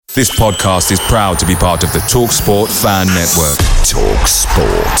This podcast is proud to be part of the TalkSport Fan Network.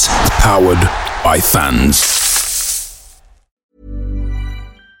 TalkSport. Powered by fans.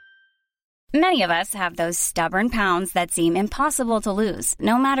 Many of us have those stubborn pounds that seem impossible to lose,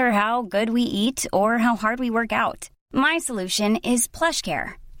 no matter how good we eat or how hard we work out. My solution is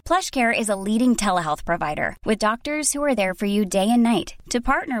PlushCare. PlushCare is a leading telehealth provider with doctors who are there for you day and night to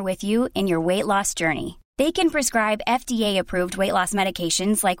partner with you in your weight loss journey. They can prescribe FDA-approved weight loss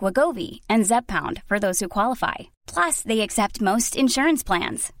medications like Wegovy and Zepbound for those who qualify. Plus, they accept most insurance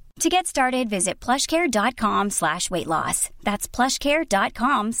plans. To get started, visit plushcare.com/weightloss. That's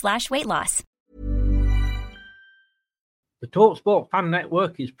plushcare.com/weightloss. The TalkSport Fan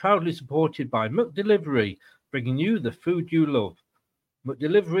Network is proudly supported by McDelivery, bringing you the food you love.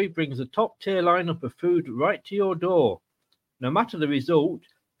 McDelivery brings a top-tier lineup of food right to your door. No matter the result,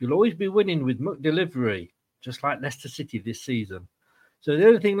 you'll always be winning with McDelivery, just like Leicester City this season. So the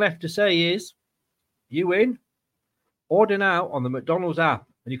only thing left to say is, you win. Order now on the McDonald's app,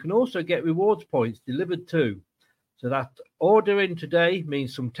 and you can also get rewards points delivered too. So that ordering today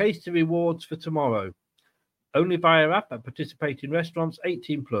means some tasty rewards for tomorrow. Only via app at participating restaurants,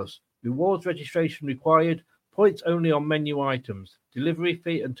 18+. Rewards registration required. Points only on menu items. Delivery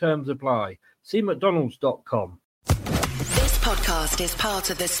fee and terms apply. See mcdonalds.com. This podcast is part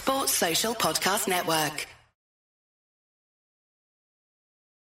of the Sports Social Podcast Network.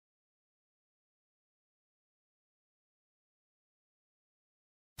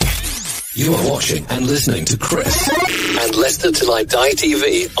 You are watching and listening to Chris and Leicester Till I Die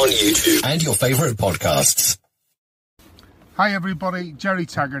TV on YouTube and your favourite podcasts. Hi everybody, Jerry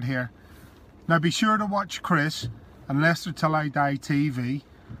Taggart here. Now be sure to watch Chris and Leicester Till I Die TV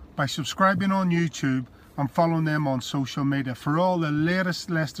by subscribing on YouTube and following them on social media for all the latest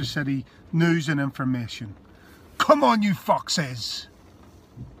Leicester City news and information. Come on, you foxes!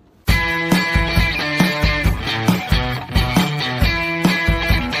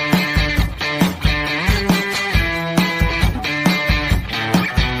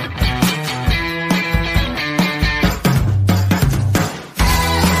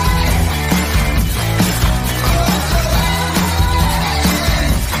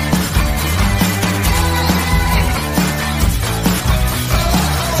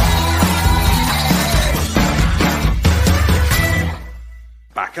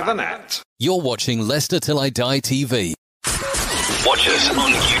 Of the net. You're watching Leicester Till I Die TV. Watch us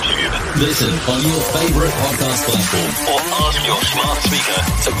on YouTube. Listen on your favourite podcast platform. Or ask your smart speaker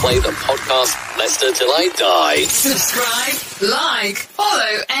to play the podcast Leicester Till I Die. Subscribe, like,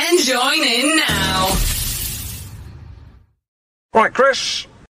 follow, and join in now. Right, Chris.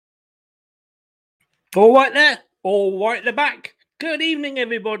 All right there. All right at the back. Good evening,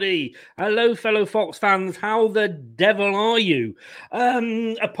 everybody. Hello, fellow Fox fans. How the devil are you?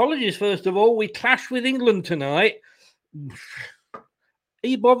 Apologies, first of all. We clash with England tonight. Are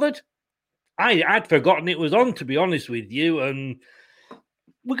you bothered? I'd forgotten it was on, to be honest with you. And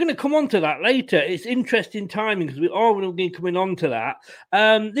we're going to come on to that later. It's interesting timing because we are going to be coming on to that.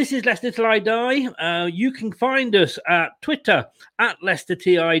 This is Leicester Till I Die. You can find us at Twitter at Leicester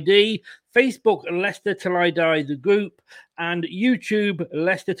TID, Facebook Leicester Till I Die the group, and YouTube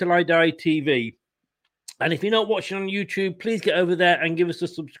Leicester Till I Die TV. And if you're not watching on YouTube, please get over there and give us a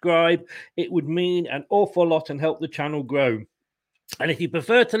subscribe. It would mean an awful lot and help the channel grow. And if you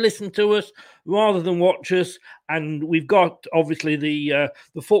prefer to listen to us rather than watch us, and we've got obviously the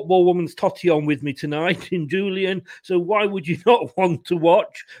football woman's Totty on with me tonight in Julian, so why would you not want to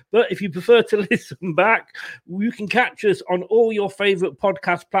watch? But if you prefer to listen back, you can catch us on all your favourite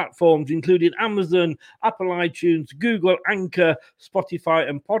podcast platforms, including Amazon, Apple iTunes, Google, Anchor, Spotify,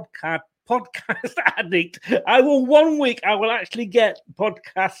 and Podcast Addict. One week I will actually get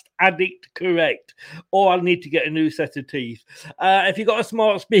Podcast Addict correct, or I'll need to get a new set of teeth. If you've got a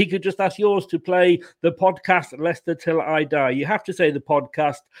smart speaker, just ask yours to play the podcast Leicester Till I Die. You have to say the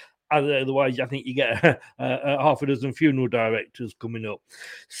podcast, otherwise I think you get half a dozen funeral directors coming up.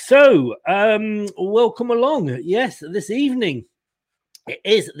 So welcome along. Yes, this evening it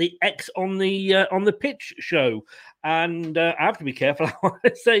is the X on the Pitch show. And I have to be careful how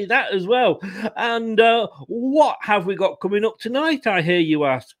I say that as well. And what have we got coming up tonight, I hear you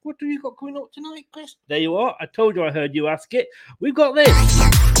ask? What have you got coming up tonight, Chris? There you are. I told you I heard you ask it. We've got this.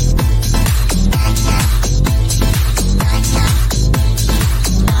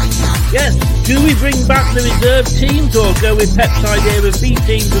 Yes, do we bring back the reserve teams or go with Pep's idea of B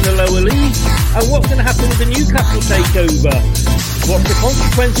teams in the lower league? And what's going to happen with the Newcastle takeover? What's the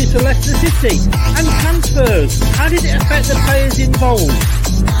consequences for Leicester City? And transfers, how did it affect the players involved?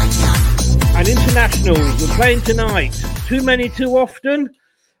 And internationals, we're playing tonight. Too many too often?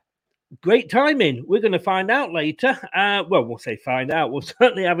 great timing. We're going to find out later. We'll say find out. We'll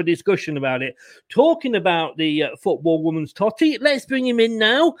certainly have a discussion about it. Talking about the football woman's totty, let's bring him in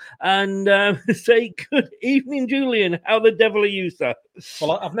now and say good evening, Julian. How the devil are you, sir?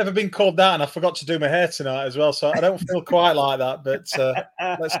 Well, I've never been called that, and I forgot to do my hair tonight as well, so I don't feel quite like that, but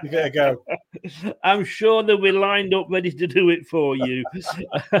let's give it a go. I'm sure that we're lined up ready to do it for you.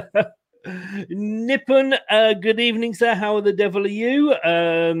 Nippon, good evening, sir. How the devil are you?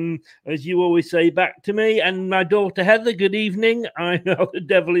 As you always say back to me. And my daughter Heather, good evening. I know the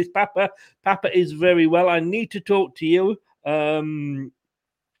devil is Papa. Papa is very well. I need to talk to you.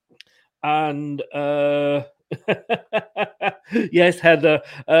 Yes, Heather.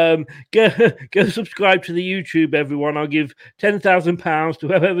 Go subscribe to the YouTube, everyone. I'll give £10,000 to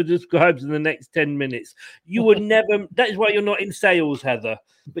whoever subscribes in the next 10 minutes. You would never. That is why you're not in sales, Heather.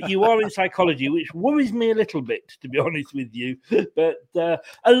 But you are in psychology, which worries me a little bit, to be honest with you. But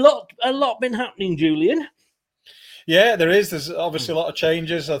a lot been happening, Julian. Yeah, there is. There's obviously a lot of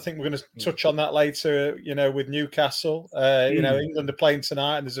changes. I think we're going to touch on that later, with Newcastle. England are playing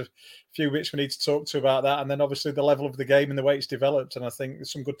tonight, and there's a few bits we need to talk to about that. And then obviously the level of the game and the way it's developed. And I think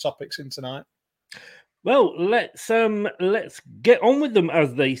there's some good topics in tonight. Well, let's get on with them,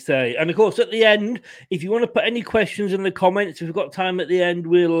 as they say. And of course, at the end, if you want to put any questions in the comments, if we've got time at the end,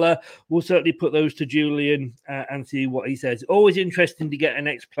 we'll certainly put those to Julian and see what he says. Always interesting to get an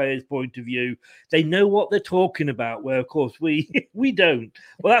ex-player's point of view. They know what they're talking about, where of course we don't.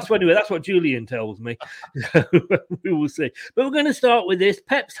 Well, that's what Julian tells me. We will see. But we're going to start with this.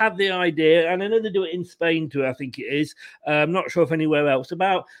 Pep's had the idea, and I know they do it in Spain too. I think it is. I'm not sure if anywhere else,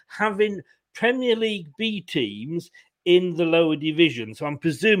 about having Premier League B teams in the lower division. So I'm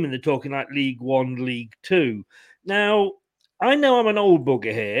presuming they're talking like League One, League Two. Now, I know I'm an old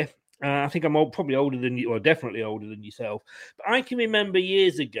bugger here. I think I'm probably older than you, or definitely older than yourself. But I can remember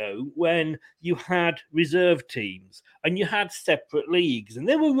years ago when you had reserve teams and you had separate leagues, and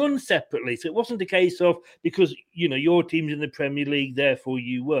they were run separately. So it wasn't a case of because, your team's in the Premier League, therefore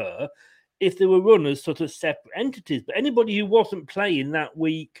you were. If they were run as sort of separate entities. But anybody who wasn't playing that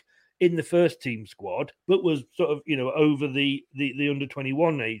week in the first team squad, but was sort of, over the under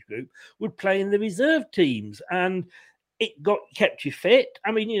 21 age group, would play in the reserve teams. And it kept you fit.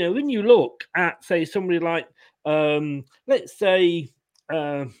 I mean, when you look at, say, somebody like, let's say,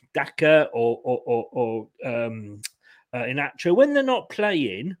 Daka or Inacho, when they're not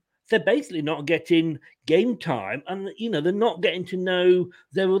playing, they're basically not getting game time, and they're not getting to know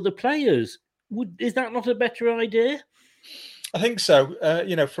their other players. Is that not a better idea? I think so.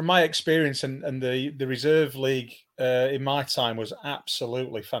 From my experience, and the reserve league in my time was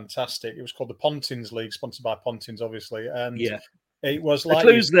absolutely fantastic. It was called the Pontins League, sponsored by Pontins, obviously, and it was like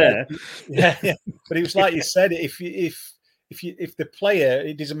the clue's there. Yeah, but it was like you said. If the player,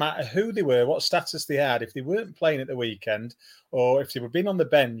 it doesn't matter who they were, what status they had, if they weren't playing at the weekend, or if they were being on the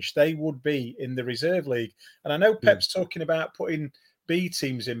bench, they would be in the reserve league. And I know Pep's talking about putting B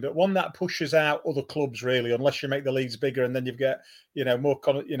teams in, but one that pushes out other clubs, really, unless you make the leagues bigger and then you've got more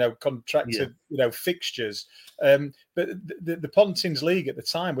contracted fixtures. But the Pontins League at the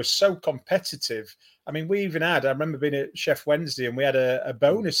time was so competitive. I mean, we even had, I remember being at Chef Wednesday, and we had a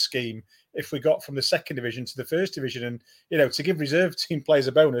bonus scheme if we got from the second division to the first division, and to give reserve team players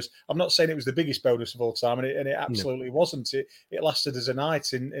a bonus. I'm not saying it was the biggest bonus of all time, and it absolutely wasn't. It lasted as a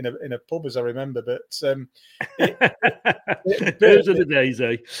night in a pub, as I remember. But those are the days,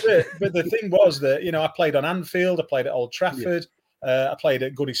 eh? But the thing was that I played on Anfield, I played at Old Trafford. I played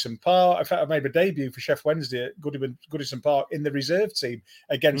at Goodison Park. In fact, I made a debut for Chef Wednesday at Goodison Park in the reserve team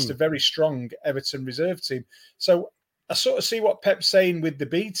against a very strong Everton reserve team. So I sort of see what Pep's saying with the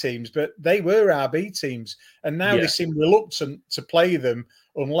B teams, but they were our B teams. And now they seem reluctant to play them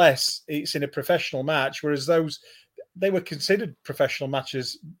unless it's in a professional match, whereas they were considered professional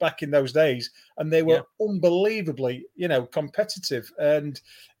matches back in those days, and they were unbelievably, competitive. And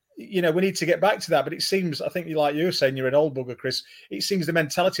we need to get back to that. But it seems, I think, like you were saying, you're an old bugger, Chris. It seems the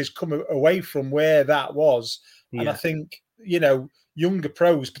mentality has come away from where that was. And I think, younger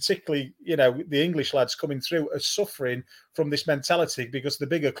pros, particularly, the English lads coming through, are suffering from this mentality because the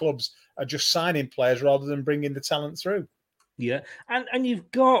bigger clubs are just signing players rather than bringing the talent through. Yeah, and you've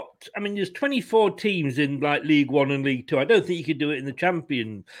got, there's 24 teams in like League One and League Two. I don't think you could do it in the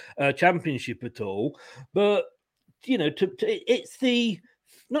championship at all. But it's the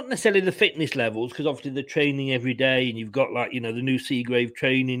not necessarily the fitness levels, because obviously they're training every day, and you've got like the new Seagrave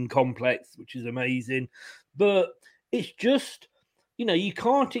training complex, which is amazing. But it's just you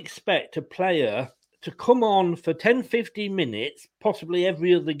can't expect a player to come on for 10, 15 minutes, possibly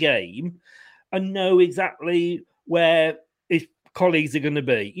every other game, and know exactly where colleagues are going to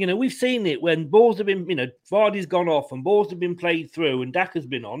be. We've seen it when balls have been, Vardy's gone off and balls have been played through and Daka's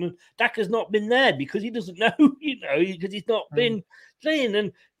been on and Daka's not been there because he doesn't know, because he's not been playing.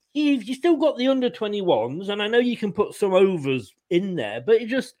 And you've still got the under-21s, and I know you can put some overs in there, but you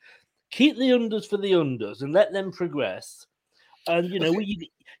just keep the unders for the unders and let them progress. And,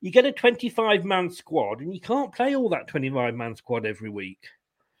 you get a 25-man squad and you can't play all that 25-man squad every week.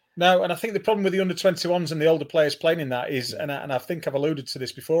 No, and I think the problem with the under-21s and the older players playing in that is, and I think I've alluded to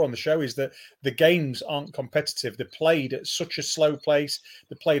this before on the show, is that the games aren't competitive. They're played at such a slow pace.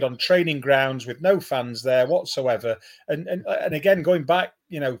 They're played on training grounds with no fans there whatsoever. And again, going back,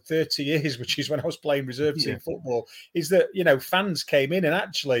 30 years, which is when I was playing reserve team football, is that, fans came in and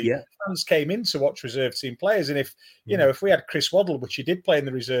actually fans came in to watch reserve team players. And if, if we had Chris Waddle, which he did play in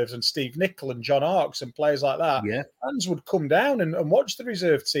the reserves, and Steve Nicol and John Arks and players like that, fans would come down and watch the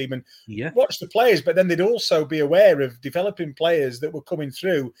reserve team and watch the players. But then they'd also be aware of developing players that were coming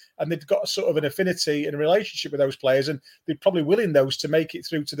through, and they'd got sort of an affinity and a relationship with those players, and they're probably willing those to make it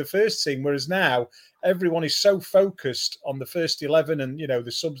through to the first team. Whereas now everyone is so focused on the first 11 and,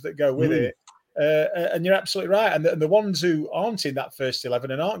 the subs that go with it. And you're absolutely right. And the ones who aren't in that first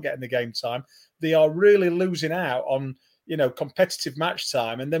 11 and aren't getting the game time, they are really losing out on, competitive match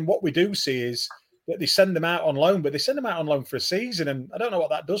time. And then what we do see is that they send them out on loan, but they send them out on loan for a season. And I don't know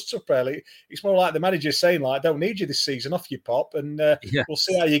what that does to a player. It's more like the manager saying, I don't need you this season, off you pop. And we'll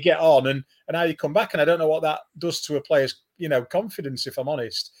see how you get on and how you come back. And I don't know what that does to a player's, confidence, if I'm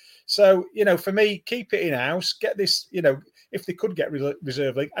honest. So, for me, keep it in-house, get this, if they could get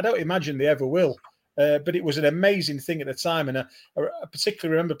reserve league. I don't imagine they ever will. But it was an amazing thing at the time. And I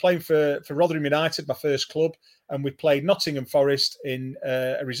particularly remember playing for Rotherham United, my first club, and we played Nottingham Forest in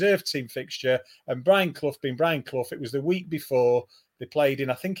a reserve team fixture. And Brian Clough being Brian Clough, it was the week before they played in,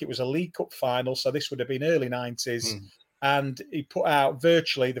 I think it was a League Cup final. So this would have been early 90s. And he put out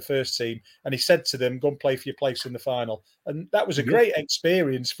virtually the first team and he said to them, go and play for your place in the final. And that was a great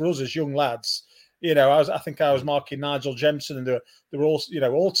experience for us as young lads. I think I was marking Nigel Jemson, and there were all,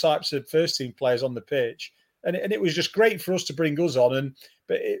 all types of first team players on the pitch. And it was just great for us to bring us on.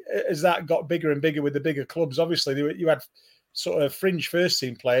 But as that got bigger and bigger with the bigger clubs, obviously you had sort of fringe first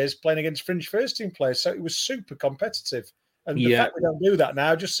team players playing against fringe first team players. So it was super competitive. And the fact we don't do that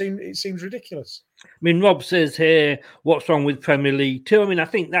now seems ridiculous. I mean, Rob says here, what's wrong with Premier League 2? I mean, I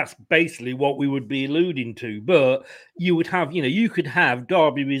think that's basically what we would be alluding to. But you would have, you could have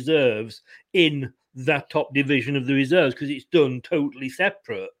Derby reserves in that top division of the reserves because it's done totally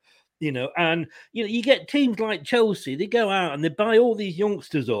separate, And, you get teams like Chelsea, they go out and they buy all these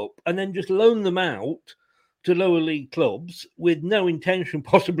youngsters up and then just loan them out to lower league clubs with no intention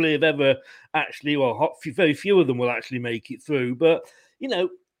possibly of ever actually, very few of them will actually make it through. But, I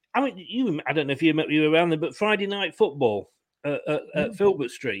mean, I don't know if you were around there, but Friday night football at Filbert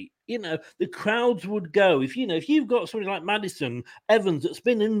Street, the crowds would go. If you've got somebody like Madison Evans that's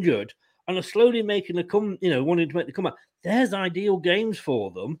been injured and are slowly making wanting to make the comeback, there's ideal games for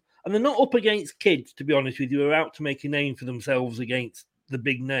them. And they're not up against kids, to be honest with you, who are out to make a name for themselves against the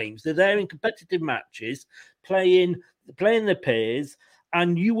big names. They're there in competitive matches, playing their peers.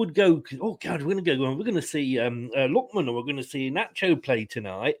 And you would go, oh God, we're going to see Lookman, or we're going to see Nacho play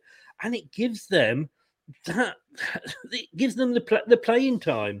tonight, and it gives them the playing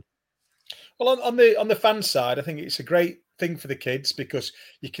time. Well, on the fan side, I think it's a great thing for the kids because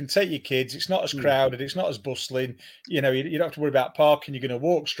you can take your kids. It's not as crowded, it's not as bustling. You don't have to worry about parking. You're going to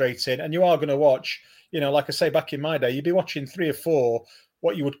walk straight in, and you are going to watch. Like I say, back in my day, you'd be watching 3 or 4.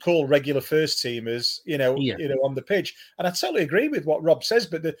 What you would call regular first teamers, on the pitch. And I totally agree with what Rob says.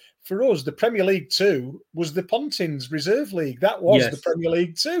 But for us, the Premier League 2 was the Pontins Reserve League. That was the Premier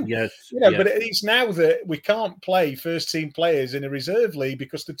League 2. Yes. But it's now that we can't play first team players in a reserve league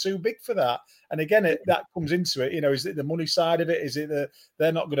because they're too big for that. And again, that comes into it. Is it the money side of it? Is it that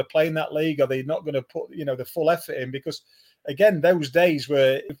they're not going to play in that league? Are they not going to put, the full effort in? Because again, those days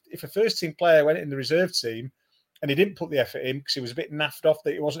where if a first team player went in the reserve team, and he didn't put the effort in because he was a bit naffed off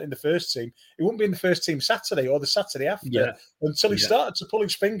that he wasn't in the first team, he wouldn't be in the first team Saturday or the Saturday after until he started to pull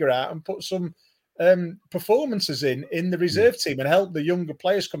his finger out and put some performances in the reserve team and help the younger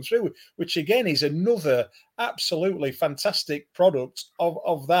players come through, which again is another absolutely fantastic product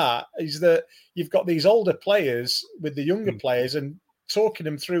of that, is that you've got these older players with the younger players and talking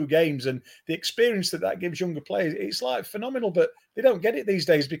them through games, and the experience that gives younger players, it's like phenomenal. But they don't get it these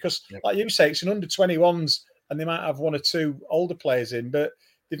days because, like you say, it's an under-21s, and they might have 1 or 2 older players in, but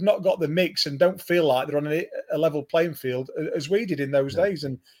they've not got the mix and don't feel like they're on a level playing field as we did in those days.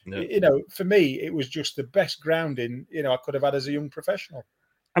 And, for me, it was just the best grounding, I could have had as a young professional.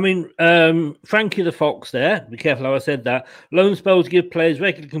 I mean, Frankie the Fox there, be careful how I said that. Loan spells give players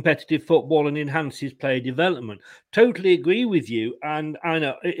regular competitive football and enhances player development. Totally agree with you. And I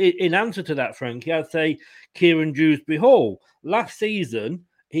know, in answer to that, Frankie, I'd say Kieran Dewsbury Hall. Last season,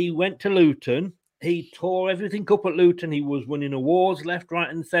 he went to Luton. He tore everything up at Luton. He was winning awards left, right,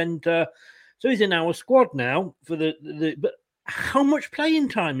 and centre. So he's in our squad now for the. But how much playing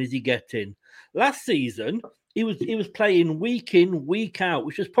time is he getting? Last season, he was playing week in, week out,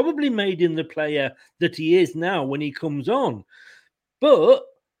 which has probably made him the player that he is now when he comes on. But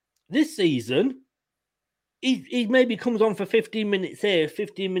this season, he maybe comes on for 15 minutes here,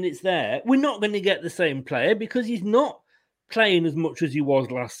 15 minutes there. We're not going to get the same player because he's not playing as much as he was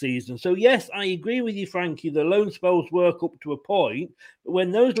last season. So, yes, I agree with you, Frankie. The loan spells work up to a point. But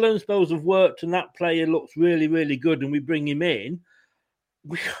when those loan spells have worked and that player looks really, really good and we bring him in,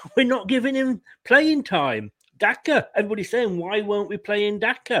 we're not giving him playing time. Daka, everybody's saying, why won't we play in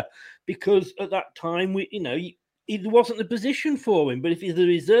Daka? Because at that time, it wasn't the position for him. But if he's the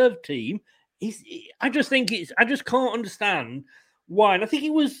reserve team, I just can't understand why. And I think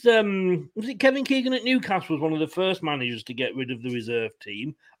it was it Kevin Keegan at Newcastle was one of the first managers to get rid of the reserve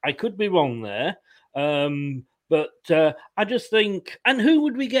team. I could be wrong there. But I just think, and who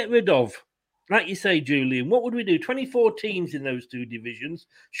would we get rid of? Like you say, Julian, what would we do? 24 teams in those two divisions.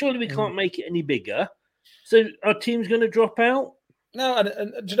 Surely we can't make it any bigger. So our team's going to drop out? No,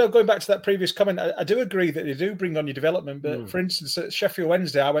 and going back to that previous comment, I do agree that they do bring on your development. But for instance, at Sheffield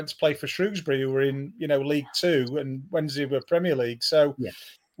Wednesday, I went to play for Shrewsbury, who were in League Two, and Wednesday were Premier League. So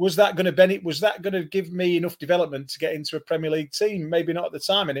was that going to give me enough development to get into a Premier League team? Maybe not at the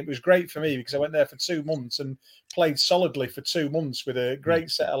time, and it was great for me because I went there for 2 months and played solidly for 2 months with a great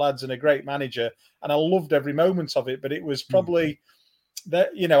set of lads and a great manager, and I loved every moment of it. But it was probably that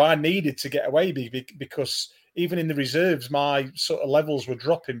I needed to get away because even in the reserves, my sort of levels were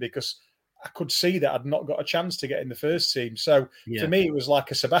dropping because I could see that I'd not got a chance to get in the first team. So for me, it was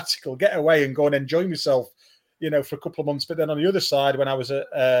like a sabbatical, get away and go and enjoy myself, for a couple of months. But then on the other side, when I was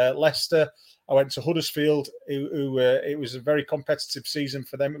at Leicester, I went to Huddersfield, who it was a very competitive season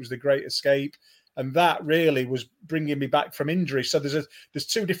for them. It was the Great Escape. And that really was bringing me back from injury. So there's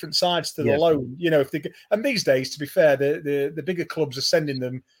two different sides to the loan. And these days, to be fair, the bigger clubs are sending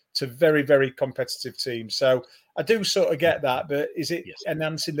them to very, very competitive teams. So I do sort of get that, but is it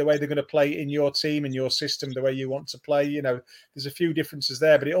enhancing the way they're going to play in your team and your system, the way you want to play? There's a few differences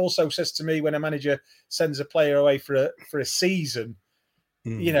there, but it also says to me when a manager sends a player away for a season,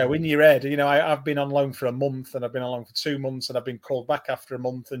 in your head, I've been on loan for a month and I've been on loan for 2 months and I've been called back after a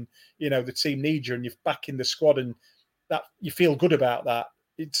month and, the team needs you and you're back in the squad and that you feel good about that.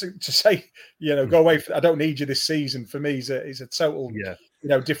 To say, go away. I don't need you this season. For me, is a total,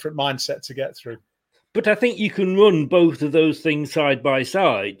 different mindset to get through. But I think you can run both of those things side by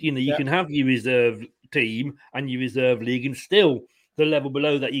side. You can have your reserve team and your reserve league, and still the level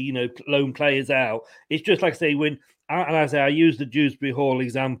below that, loan players out. It's just like I say I use the Dewsbury Hall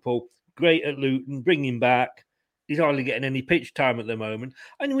example. Great at Luton, bring him back. He's hardly getting any pitch time at the moment.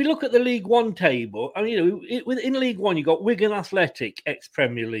 And we look at the League One table, and in League One, you've got Wigan Athletic,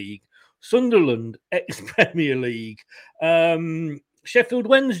 ex-Premier League, Sunderland, ex-Premier League, Sheffield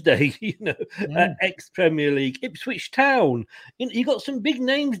Wednesday, ex-Premier League, Ipswich Town. You got some big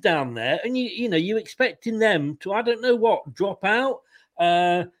names down there, and you're expecting them to, I don't know what, drop out.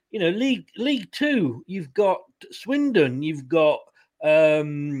 League Two, you've got Swindon, you've got.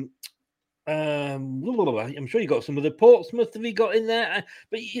 I'm sure you got some of the Portsmouth have you got in there,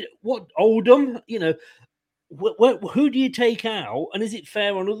 but what Oldham? Who do you take out, and is it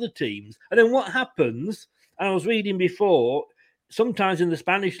fair on other teams? And then what happens? And I was reading before. Sometimes in the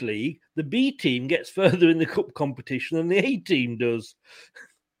Spanish league, the B team gets further in the cup competition than the A team does.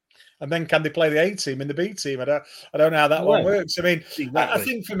 And then can they play the A team in the B team? I don't know how that one works. I mean, exactly. I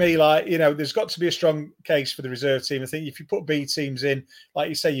think for me, there's got to be a strong case for the reserve team. I think if you put B teams in, like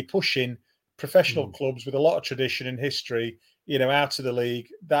you say, you're pushing professional clubs with a lot of tradition and history, out of the league.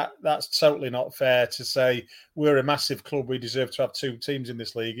 That's totally not fair to say we're a massive club. We deserve to have 2 teams in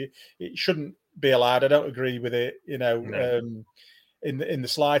this league. It shouldn't be allowed. I don't agree with it. In the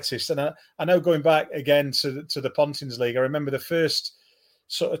slightest. And I know going back again to the Pontins League, I remember the first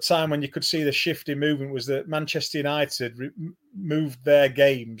sort of time when you could see the shift in movement was that Manchester United moved their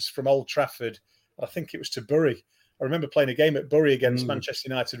games from Old Trafford. I think it was to Bury. I remember playing a game at Bury against Manchester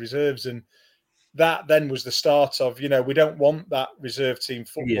United reserves, and that then was the start of, we don't want that reserve team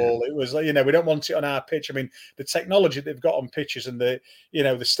football. It was, we don't want it on our pitch. I mean, the technology they've got on pitches and the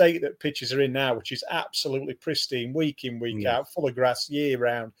state that pitches are in now, which is absolutely pristine, week in, week out, full of grass year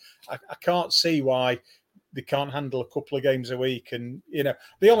round. I can't see why they can't handle a couple of games a week. And,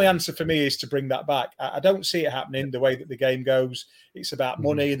 the only answer for me is to bring that back. I don't see it happening the way that the game goes. It's about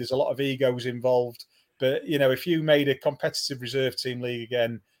money. There's a lot of egos involved. But, if you made a competitive reserve team league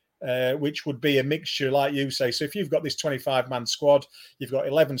again, which would be a mixture, like you say. So if you've got this 25-man squad, you've got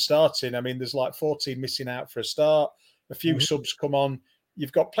 11 starting. I mean, there's like 14 missing out for a start. A few subs come on.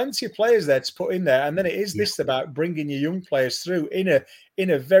 You've got plenty of players there to put in there. And then it is this about bringing your young players through in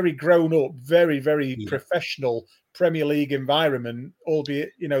a very grown-up, very, very professional Premier League environment,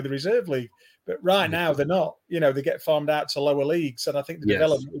 albeit, the reserve league. But right now, they're not. They get farmed out to lower leagues. And I think the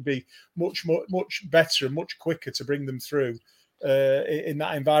development would be much better and much quicker to bring them through in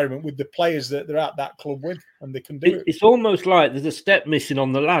that environment with the players that they're at that club with, and they can do it. It's almost like there's a step missing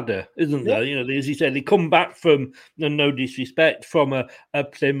on the ladder, isn't there? As you said, they come back from, no disrespect, from a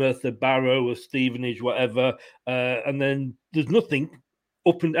Plymouth, a Barrow, a Stevenage, whatever, and then there's nothing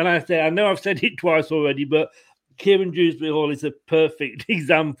up. And I know I've said it twice already, but Kieran Dewsbury Hall is a perfect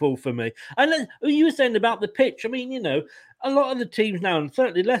example for me. And then you were saying about the pitch. I mean, a lot of the teams now, and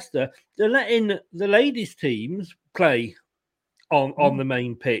certainly Leicester, they're letting the ladies' teams play on the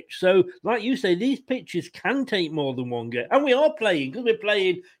main pitch. So, like you say, these pitches can take more than one game. And we are playing, because we're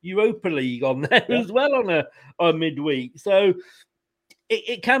playing Europa League on there as well on a midweek. So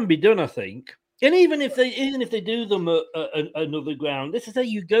it can be done, I think. And even if they do them at another ground, let's say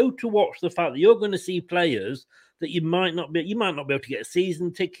you go to watch the fact that you're going to see players that you might not be able to get a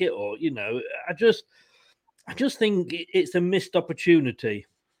season ticket, or I just think it's a missed opportunity.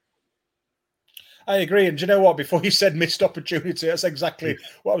 I agree. And do you know what? Before you said missed opportunity, that's exactly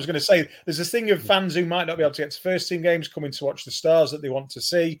what I was going to say. There's this thing of fans who might not be able to get to first team games coming to watch the stars that they want to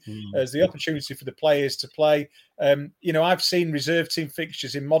see. There's the opportunity for the players to play. I've seen reserve team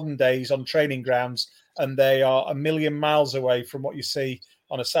fixtures in modern days on training grounds, and they are a million miles away from what you see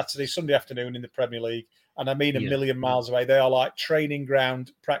on a Saturday, Sunday afternoon in the Premier League. And I mean a million miles away. They are like training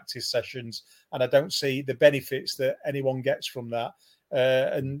ground practice sessions, and I don't see the benefits that anyone gets from that.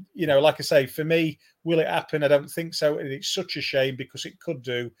 And like I say, for me, will it happen? I don't think so. And it's such a shame, because it could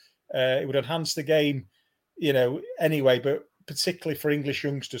do. It would enhance the game, anyway, but particularly for English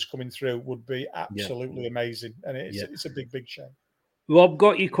youngsters coming through would be absolutely amazing. And it's a big, big shame. Rob,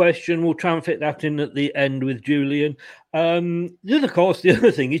 got your question. We'll try and fit that in at the end with Julian. The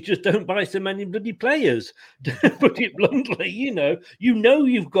other thing is just don't buy so many bloody players, to put it bluntly.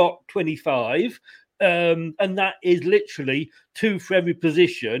 You've got 25. And that is literally 2 for every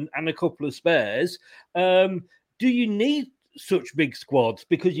position and a couple of spares. Do you need such big squads?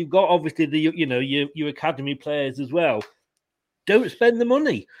 Because you've got obviously your academy players as well. Don't spend the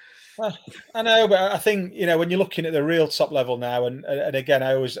money. I know, but I think when you're looking at the real top level now, and again,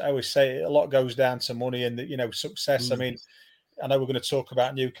 I always say a lot goes down to money and success. I mean, I know we're going to talk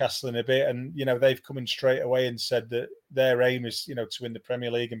about Newcastle in a bit, and they've come in straight away and said that their aim is to win the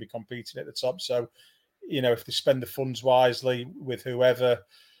Premier League and be competing at the top. So if they spend the funds wisely with whoever,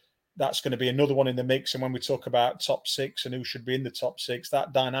 that's going to be another one in the mix. And when we talk about top 6 and who should be in the top 6,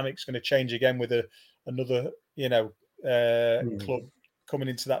 that dynamic's going to change again with another club coming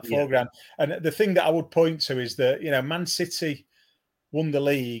into that foreground. And the thing that I would point to is that Man City won the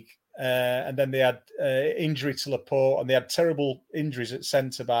league, and then they had injury to Laporte, and they had terrible injuries at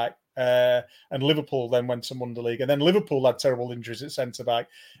centre back. And Liverpool then went and won the league, and then Liverpool had terrible injuries at centre back,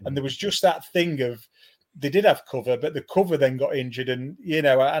 and there was just that thing of they did have cover, but the cover then got injured, and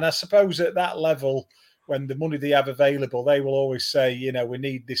and I suppose at that level, when the money they have available, they will always say, we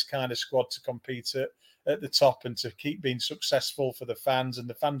need this kind of squad to compete at the top and to keep being successful for the fans, and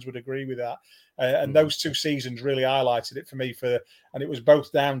the fans would agree with that. And those 2 seasons really highlighted it for me. And it was both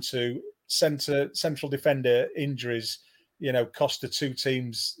down to central defender injuries. Cost the 2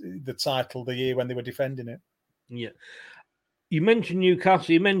 teams the title the year when they were defending it. Yeah. You mentioned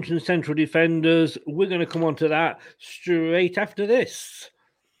Newcastle, you mentioned central defenders. We're going to come on to that straight after this.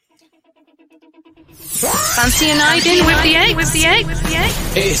 Fancy an idea with the egg?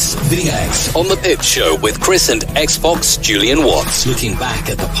 It's The X on the Pitch Show with Chris and Xbox Julian Watts, looking back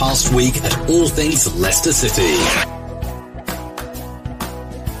at the past week at all things Leicester City.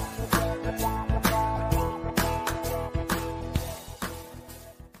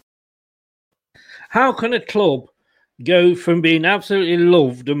 How can a club go from being absolutely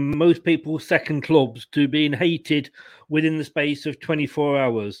loved and most people's second clubs to being hated within the space of 24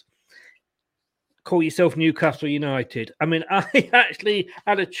 hours? Call yourself Newcastle United. I mean, I actually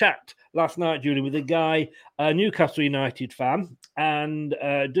had a chat last night, Julie, with a guy, a Newcastle United fan, and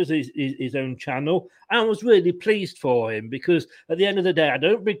does his own channel, and was really pleased for him, because at the end of the day, I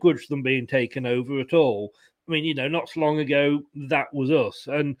don't begrudge them being taken over at all. mean, you know, not so long ago, that was us.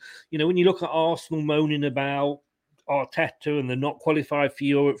 And, you know, when you look at Arsenal moaning about Arteta and they're not qualified for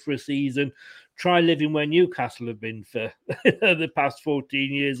Europe for a season, try living where Newcastle have been for the past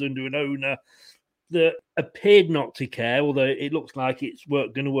 14 years under an owner that appeared not to care, although it looks like it's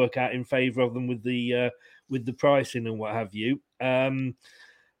going to work out in favour of them with the pricing and what have you.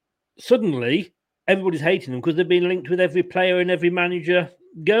 Suddenly, everybody's hating them because they've been linked with every player and every manager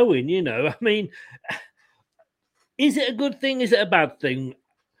going, you know. I mean, is it a good thing? Is it a bad thing?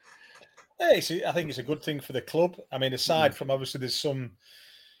 I think it's a good thing for the club. I mean, aside from obviously there's some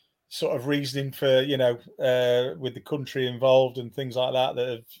sort of reasoning for, you know, with the country involved and things like that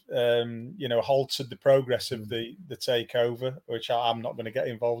have, you know, halted the progress of the takeover, which I'm not going to get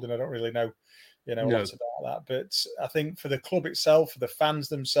involved in. I don't really know, you know, a lot about that. But I think for the club itself, for the fans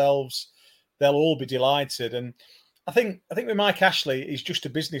themselves, they'll all be delighted. And I think with Mike Ashley, he's just a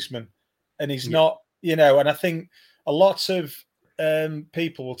businessman, and he's not, you know. And I think a lot of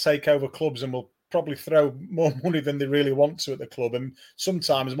people will take over clubs and will probably throw more money than they really want to at the club, and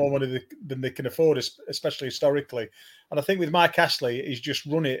sometimes more money than they can afford, especially historically. And I think with Mike Ashley, he's just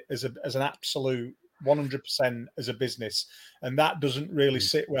run it as an absolute 100% as a business, and that doesn't really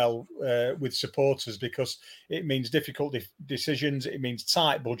sit well with supporters, because it means difficult decisions, it means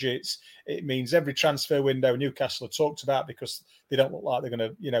tight budgets, it means every transfer window Newcastle have talked about, because they don't look like they're going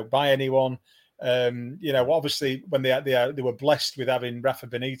to, you know, buy anyone. You know, obviously when they were blessed with having Rafa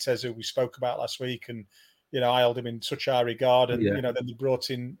Benitez, who we spoke about last week, and, you know, I held him in such high regard. And, you know, then they brought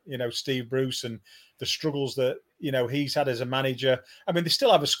in, you know, Steve Bruce and the struggles that, you know, he's had as a manager. I mean, they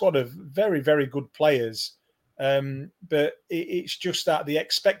still have a squad of very, very good players. But it's just that the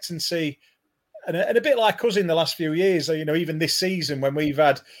expectancy, and a bit like us in the last few years, you know, even this season when we've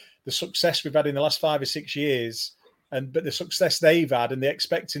had the success we've had in the last 5 or 6 years, but the success they've had and the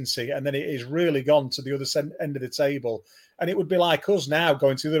expectancy, and then it is really gone to the other end of the table. And it would be like us now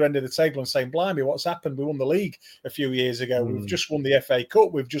going to the other end of the table and saying, blimey, what's happened? We won the league a few years ago. We've just won the FA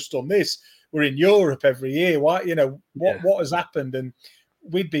Cup. We've just done this. We're in Europe every year. Why, you know, what has happened? And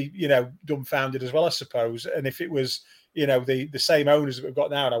we'd be, you know, dumbfounded as well, I suppose. And if it was, you know, the same owners that we've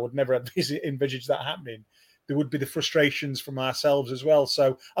got now, and I would never have envisaged that happening, there would be the frustrations from ourselves as well.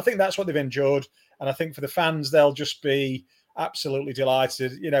 So I think that's what they've endured. And I think for the fans, they'll just be absolutely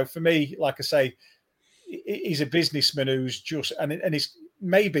delighted. You know, for me, like I say, he's a businessman who's just, and he's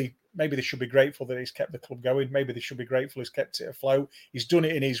maybe they should be grateful that he's kept the club going. Maybe they should be grateful he's kept it afloat. He's done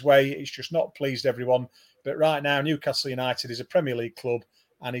it in his way. It's just not pleased everyone. But right now, Newcastle United is a Premier League club,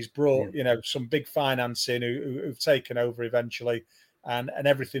 and he's brought, you know, some big financing who've taken over eventually, and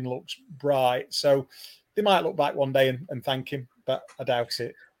everything looks bright. So they might look back one day and thank him, but I doubt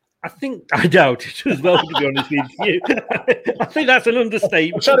it. I doubt it as well, to be honest with you. I think that's an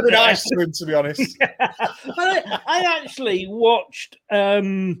understatement. I'm trying to be nice to him, to be honest. I actually watched,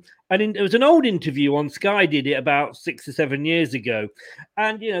 it was an old interview on Sky, did it about 6 or 7 years ago.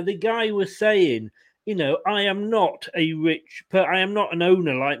 And, you know, the guy was saying, you know, I am not an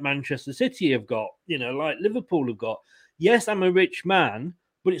owner like Manchester City have got, you know, like Liverpool have got. Yes, I'm a rich man,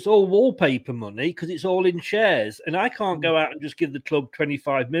 but it's all wallpaper money because it's all in shares. And I can't go out and just give the club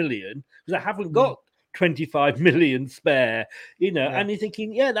 25 million because I haven't got 25 million spare, you know. And you're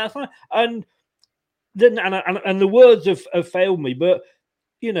thinking, yeah, that's fine. And then, and the words have failed me, but,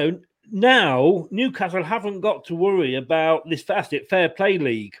 you know, now Newcastle haven't got to worry about this fair play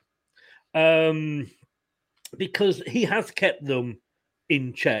league because he has kept them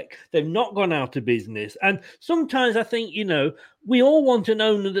in check. They've not gone out of business. And sometimes I think, you know, we all want an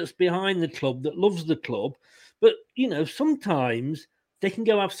owner that's behind the club, that loves the club. But, you know, sometimes they can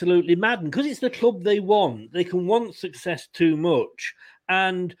go absolutely mad. And because it's the club they want, they can want success too much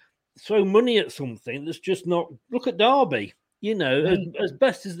and throw money at something that's just not... Look at Derby. You know, as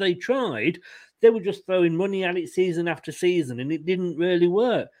best as they tried, they were just throwing money at it season after season, and it didn't really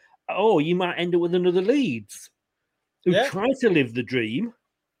work. Oh, you might end up with another Leeds who try to live the dream.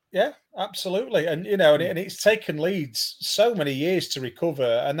 Yeah, absolutely. And, you know, and it's taken Leeds so many years to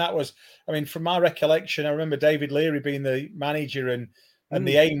recover. And that was, I mean, from my recollection, I remember David Leary being the manager, and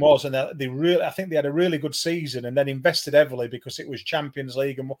the aim was, and I think they had a really good season and then invested heavily because it was Champions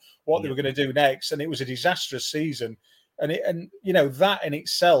League and what they were going to do next. And it was a disastrous season. And you know, that in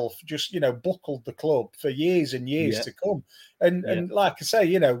itself just, you know, buckled the club for years and years to come. And like I say,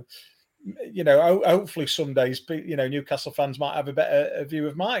 you know, hopefully some days, you know, Newcastle fans might have a better view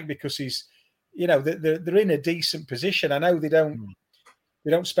of Mike because he's, you know, they're in a decent position. I know they don't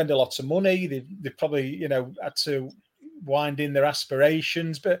spend a lot of money. They probably, you know, had to winding their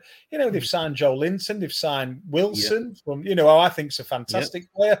aspirations. But, they've signed Joe Linton, they've signed Wilson from, who I think's a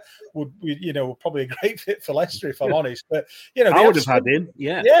fantastic player. Would probably a great fit for Leicester, if I'm honest. But, I would have had him.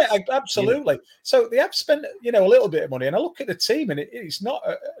 Yeah. Yeah, absolutely. So they have spent, a little bit of money. And I look at the team and it's not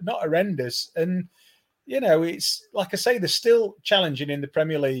horrendous. And, it's like I say, they're still challenging in the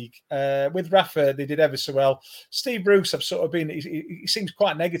Premier League. With Rafa, they did ever so well. Steve Bruce, I've sort of been. He seems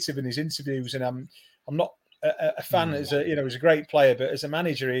quite negative in his interviews, and I'm not a fan. As he's a great player, but as a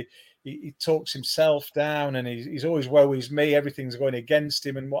manager, he talks himself down, and he's always woe is me. Everything's going against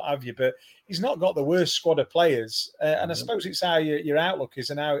him, and what have you. But he's not got the worst squad of players, and I suppose it's how your outlook is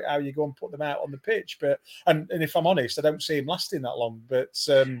and how you go and put them out on the pitch. But and if I'm honest, I don't see him lasting that long. But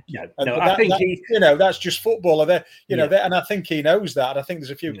I think that's just football. And I think he knows that. And I think there's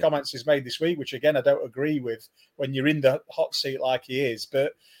a few comments he's made this week, which again I don't agree with when you're in the hot seat like he is.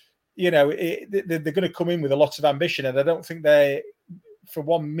 But they're going to come in with a lot of ambition, and I don't think they, for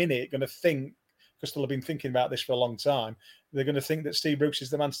 1 minute, going to think, because they'll have been thinking about this for a long time, they're going to think that Steve Bruce is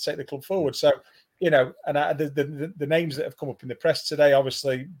the man to take the club forward. So, and the names that have come up in the press today,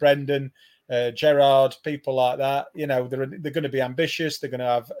 obviously Brendan, Gerrard, people like that, they're going to be ambitious. They're going to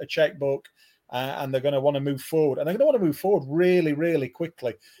have a checkbook, and they're going to want to move forward. And they're going to want to move forward really, really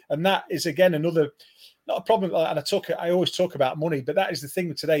quickly. And that is, again, not a problem. And I always talk about money, but that is the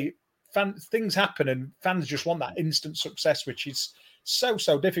thing today. Things happen, and fans just want that instant success, which is so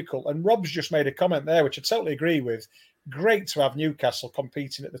difficult. And Rob's just made a comment there, which I totally agree with. Great to have Newcastle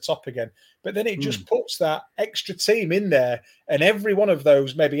competing at the top again, but then it just puts that extra team in there, and every one of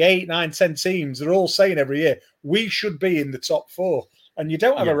those maybe 8, 9, 10 teams, they're all saying every year we should be in the top 4, and you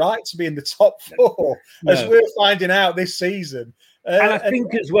don't have a right to be in the top 4 as we're finding out this season. And I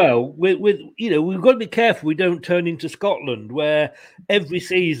think as well, with we've got to be careful we don't turn into Scotland, where every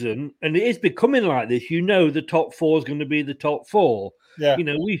season, and it is becoming like this, the top 4 is going to be the top 4. Yeah.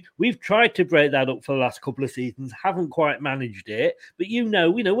 We've tried to break that up for the last couple of seasons, haven't quite managed it. But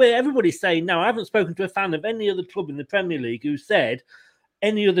where everybody's saying now, I haven't spoken to a fan of any other club in the Premier League who said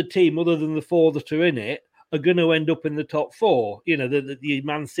any other team other than the 4 that are in it are going to end up in the top 4. The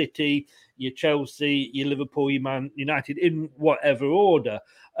Man City, your Chelsea, your Liverpool, your Man United, in whatever order.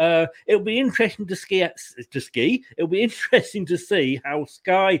 It'll be interesting to ski. It'll be interesting to see how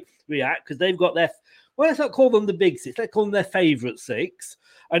Sky react, because they've got their. Well, let's not call them the big 6. Let's call them their favourite 6.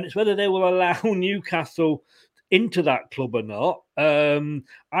 And it's whether they will allow Newcastle into that club or not.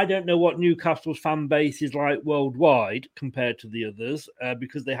 I don't know what Newcastle's fan base is like worldwide compared to the others,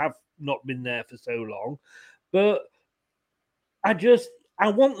 because they have not been there for so long. But I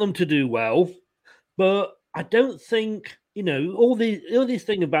want them to do well, but I don't think, all these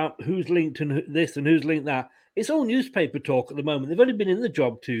thing about who's linked and this and who's linked that. It's all newspaper talk at the moment. They've only been in the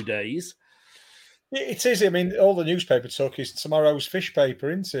job 2 days. It is. I mean, all the newspaper talk is tomorrow's fish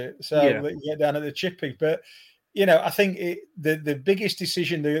paper, isn't it? So you get down at the chippy. But, I think the biggest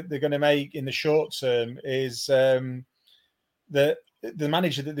decision they're going to make in the short term is the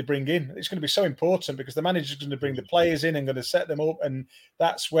manager that they bring in. It's going to be so important, because the manager is going to bring the players in and going to set them up. And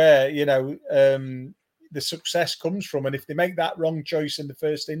that's where, the success comes from. And if they make that wrong choice in the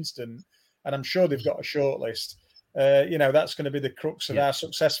first instant, and I'm sure they've got a shortlist, that's going to be the crux of how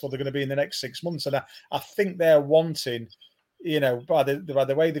successful they're going to be in the next 6 months. And I think they're wanting, by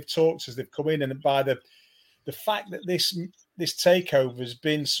the way they've talked as they've come in, and by the fact that this takeover has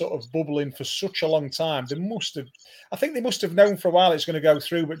been sort of bubbling for such a long time, they must have known for a while it's going to go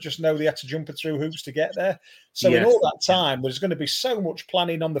through, but just know they had to jump through hoops to get there. So in all that time, there's going to be so much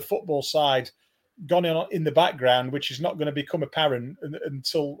planning on the football side gone on in the background, which is not going to become apparent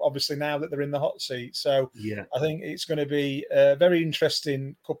until obviously now that they're in the hot seat. So I think it's going to be a very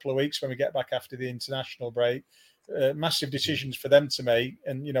interesting couple of weeks when we get back after the international break. Massive decisions for them to make,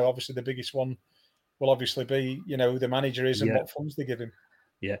 and obviously the biggest one will obviously be who the manager is and what funds they give him.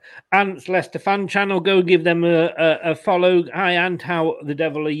 Yeah, Ant's Leicester fan channel. Go give them a follow. Hi, Ant. How the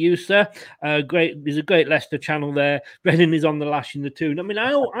devil are you, sir? Great. There's a great Leicester channel there. Brennan is on the lash in the tune. I mean,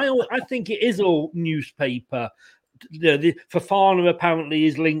 I think it is all newspaper. Fofana apparently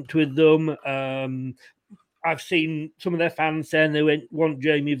is linked with them. I've seen some of their fans saying they want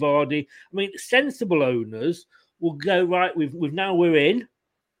Jamie Vardy. I mean, sensible owners will go, right, we're in.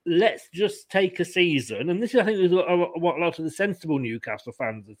 Let's just take a season, and this is, I think, is what a lot of the sensible Newcastle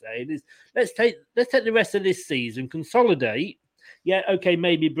fans are saying is let's take the rest of this season, consolidate. Yeah, okay,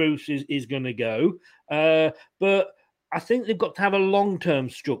 maybe Bruce is going to go, but I think they've got to have a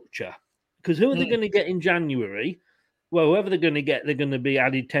long-term structure, because who are they going to get in January? Well, whoever they're going to get, they're going to be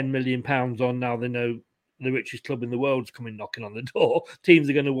added £10 million on. Now they know the richest club in the world is coming knocking on the door. Teams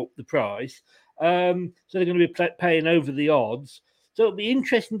are going to up the price. So they're going to be paying over the odds. So it'll be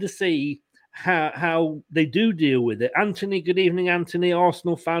interesting to see how they do deal with it. Anthony, good evening, Anthony,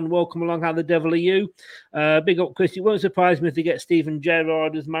 Arsenal fan. Welcome along. How the devil are you? Big up, Chris. It won't surprise me if they get Steven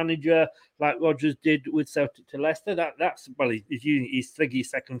Gerrard as manager, like Rodgers did with Celtic to Leicester. That's he's Thiggy's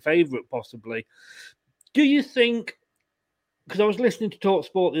second favourite, possibly. Do you think? Because I was listening to Talk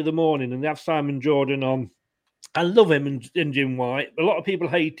Sport the other morning, and they have Simon Jordan on. I love him and Jim White. A lot of people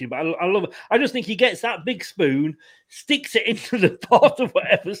hate him, but I love it. I just think he gets that big spoon, sticks it into the pot of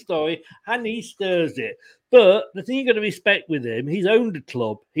whatever story, and he stirs it. But the thing you've got to respect with him, he's owned a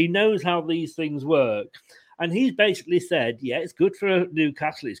club. He knows how these things work. And he's basically said, yeah, it's good for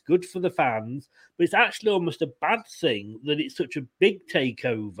Newcastle, it's good for the fans, but it's actually almost a bad thing that it's such a big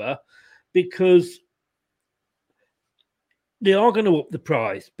takeover because they are going to up the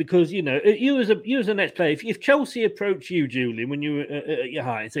price because, you as a next player, if Chelsea approach you, Julian, when you were at your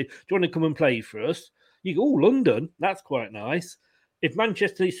height and say, do you want to come and play for us? You go, London, that's quite nice. If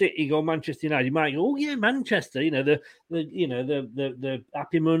Manchester City go Manchester United, you might go, oh yeah, Manchester, the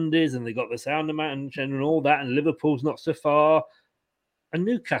Happy Mondays and they got the Sound of Manchester and all that, and Liverpool's not so far. And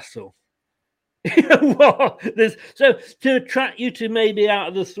Newcastle. Well, so to attract you to maybe out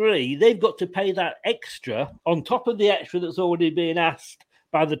of the three, they've got to pay that extra on top of the extra that's already being asked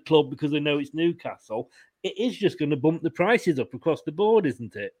by the club because they know it's Newcastle. It is just going to bump the prices up across the board,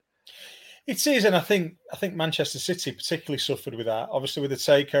 isn't it? It is, and I think Manchester City particularly suffered with that. Obviously, with the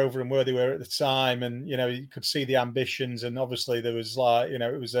takeover and where they were at the time, and you could see the ambitions, and obviously there was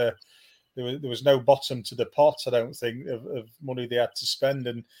there was no bottom to the pot. I don't think of money they had to spend,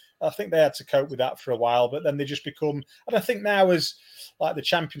 and I think they had to cope with that for a while. But then they just become, and I think now as like the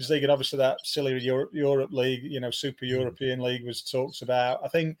Champions League and obviously that silly Europe League, Super European League was talked about. I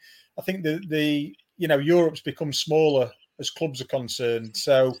think the Europe's become smaller as clubs are concerned.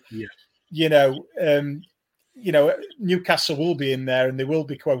 So Newcastle will be in there and they will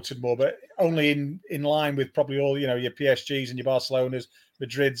be quoted more, but only in line with probably all your PSGs and your Barcelonas,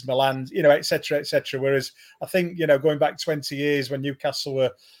 Madrids, Milan, et cetera, whereas I think going back 20 years when Newcastle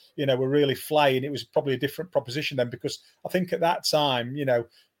were really flying, it was probably a different proposition then, because I think at that time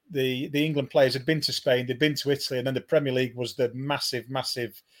the England players had been to Spain, they'd been to Italy, and then the Premier League was the massive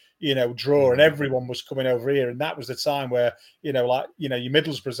draw, and everyone was coming over here, and that was the time where your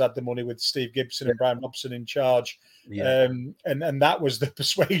Middlesbroughs had the money with Steve Gibson and Brian Robson in charge, and that was the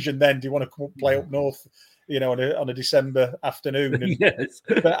persuasion then. Do you want to come up play up north, on a December afternoon? And, yes,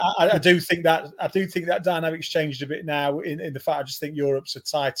 but I do think that dynamic's changed a bit now. In the fact, I just think Europe's a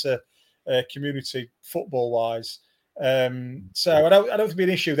tighter community football wise. So I don't think it'll be an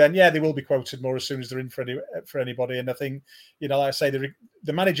issue then. Yeah, they will be quoted more as soon as they're in for anybody. And I think, like I say,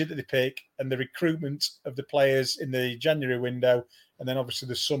 the manager that they pick and the recruitment of the players in the January window, and then obviously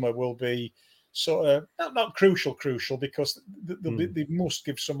the summer will be sort of not crucial because they must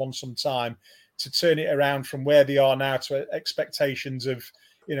give someone some time to turn it around from where they are now to expectations of,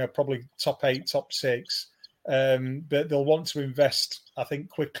 probably top 8, top 6. But they'll want to invest, I think,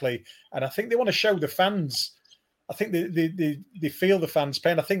 quickly. And I think they want to show the fans. I think they feel the fans'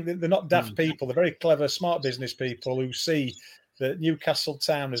 pain. I think they're not daft people. They're very clever, smart business people who see that Newcastle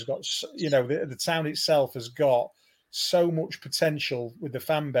Town has got, the town itself has got so much potential with the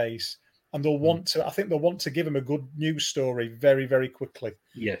fan base. And they'll want to, I think they'll want to give them a good news story very, very quickly.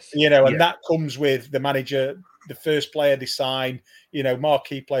 Yes. And that comes with the manager, the first player they sign,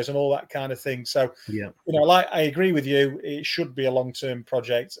 marquee players and all that kind of thing. So, I agree with you. It should be a long-term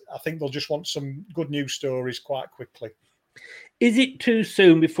project. I think they'll just want some good news stories quite quickly. Is it too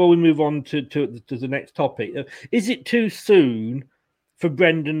soon, before we move on to the next topic, is it too soon for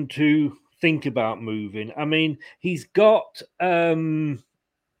Brendan to think about moving? I mean, he's got...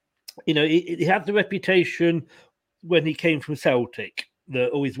 he had the reputation when he came from Celtic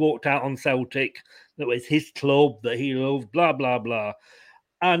that always walked out on Celtic, that was his club, that he loved, blah, blah, blah.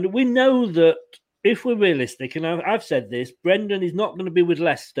 And we know that if we're realistic, and I've said this, Brendan is not going to be with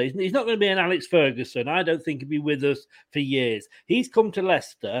Leicester. He's not going to be an Alex Ferguson. I don't think he'll be with us for years. He's come to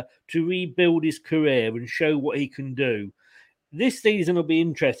Leicester to rebuild his career and show what he can do. This season will be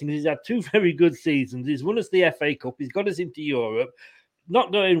interesting because he's had 2 very good seasons. He's won us the FA Cup. He's got us into Europe.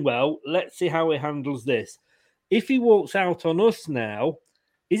 Not going well. Let's see how he handles this. If he walks out on us now,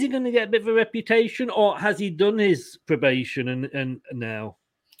 is he going to get a bit of a reputation, or has he done his probation and now?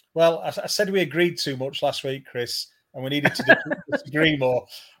 Well, I said we agreed too much last week, Chris, and we needed to disagree more.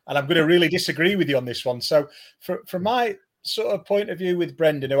 And I'm going to really disagree with you on this one. So from my sort of point of view with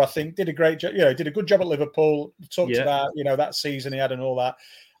Brendan, who I think did a great job, did a good job at Liverpool, talked about, that season he had and all that.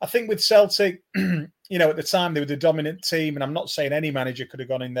 I think with Celtic, at the time they were the dominant team, and I'm not saying any manager could have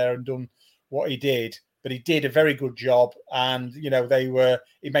gone in there and done what he did, but he did a very good job. And, you know,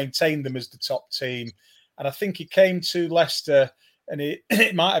 he maintained them as the top team. And I think he came to Leicester, and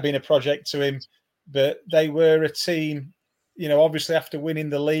it might have been a project to him, but they were a team, you know, obviously after winning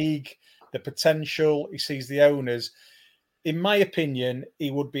the league, the potential, he sees the owners. In my opinion,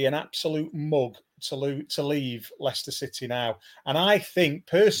 he would be an absolute mug to leave Leicester City now. And I think,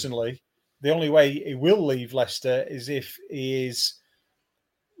 personally, the only way he will leave Leicester is if he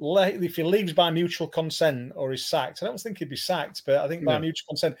leaves by mutual consent or is sacked. I don't think he'd be sacked, but I think by mutual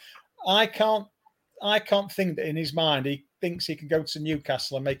consent. I can't think that in his mind he thinks he can go to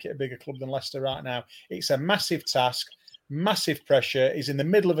Newcastle and make it a bigger club than Leicester right now. It's a massive task, massive pressure. He's in the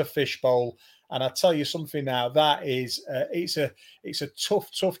middle of a fishbowl. And I tell you something now, that is it's a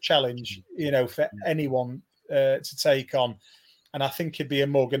tough challenge, you know, for anyone to take on. And I think he'd be a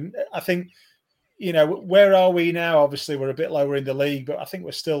mug. And I think, you know, where are we now? Obviously, we're a bit lower in the league, but I think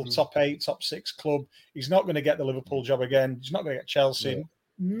we're still top 8, top 6 club. He's not going to get the Liverpool job again. He's not going to get Chelsea. Yeah.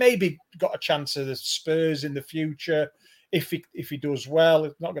 Maybe got a chance of the Spurs in the future if he does well.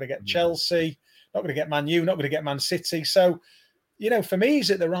 He's not going to get Chelsea, not going to get Man U, not going to get Man City. So, you know, for me,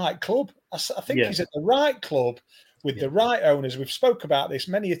 he's at the right club. I think he's at the right club with the right owners. We've spoke about this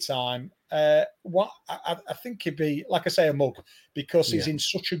many a time. I think he'd be, like I say, a mug because he's in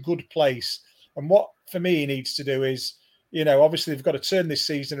such a good place. And what, for me, he needs to do is, you know, obviously they've got to turn this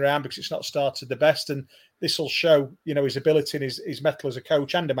season around because it's not started the best. And this will show, you know, his ability and his mettle as a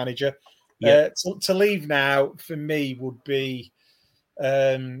coach and a manager. To leave now, for me, would be,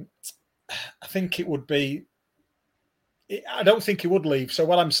 I think it would be, I don't think he would leave. So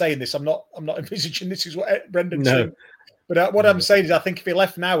while I'm saying this, I'm not envisaging this is what Brendan's saying. But what I'm saying is I think if he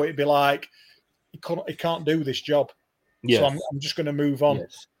left now, it'd be like, he can't do this job. Yes. So I'm just going to move on.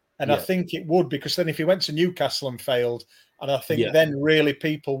 Yes. And I think it would, because then if he went to Newcastle and failed, and I think then really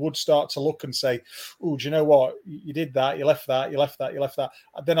people would start to look and say, oh, do you know what? You did that, you left that, you left that, you left that.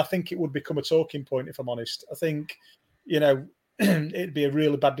 Then I think it would become a talking point, if I'm honest. I think, you know, it'd be a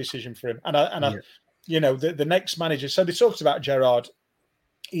really bad decision for him. I you know, the next manager. So they talked about Gerrard.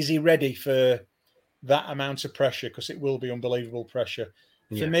 Is he ready for that amount of pressure? Because it will be unbelievable pressure.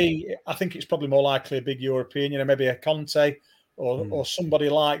 For me, I think it's probably more likely a big European, you know, maybe a Conte or somebody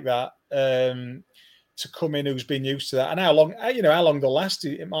like that to come in who's been used to that. And how long they'll last,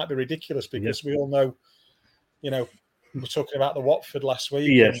 it might be ridiculous because we all know, you know, we were talking about the Watford last week.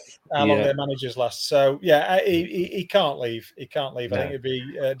 Yes. How long their managers last. So, he can't leave. He can't leave. No. I think it'd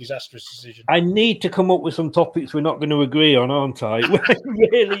be a disastrous decision. I need to come up with some topics we're not going to agree on, aren't I? I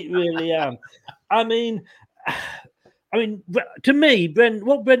really am. I mean, to me,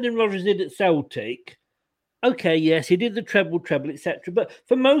 what Brendan Rodgers did at Celtic, okay, yes, he did the treble, etc. But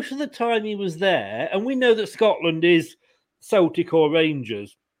for most of the time he was there, and we know that Scotland is Celtic or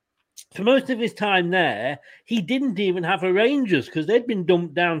Rangers, for most of his time there, he didn't even have a Rangers because they'd been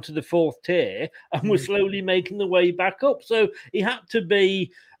dumped down to the 4th tier and were slowly making the way back up. So he had to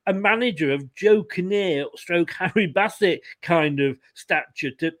be a manager of Joe Kinnear / Harry Bassett kind of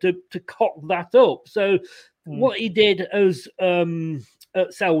stature to cock that up. So what he did as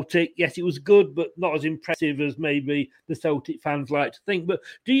at Celtic, yes, it was good, but not as impressive as maybe the Celtic fans like to think. But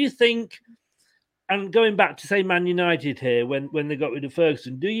do you think, and going back to, say, Man United here, when they got rid of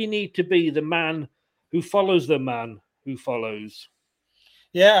Ferguson, do you need to be the man who follows the man who follows?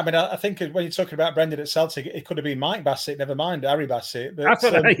 Yeah, I mean, I think when you're talking about Brendan at Celtic, it could have been Mike Bassett, never mind Harry Bassett. But,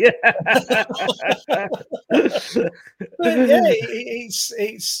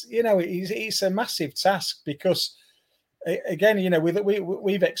 it's you know, it's a massive task because, again, you know,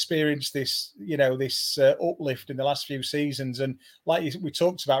 we've experienced this, you know, this uplift in the last few seasons, and like we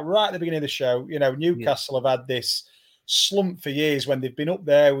talked about right at the beginning of the show, you know, Newcastle have had this slump for years when they've been up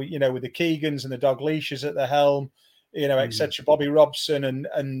there, you know, with the Keegans and the Dalgleish at the helm, you know, etc. Bobby Robson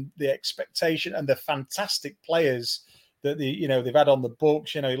and the expectation and the fantastic players that they've had on the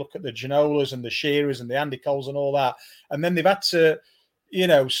books. You know, you look at the Ginolas and the Shearers and the Andy Coles and all that, and then they've had to, you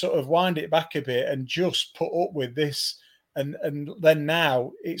know, sort of wind it back a bit and just put up with this. And then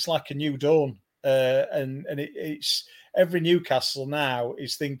now it's like a new dawn, and it's every Newcastle now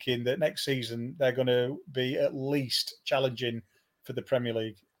is thinking that next season they're going to be at least challenging for the Premier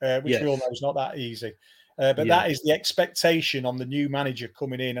League, which we all know is not that easy. But that is the expectation on the new manager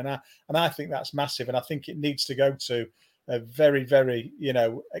coming in, and I think that's massive, and I think it needs to go to a very, very, you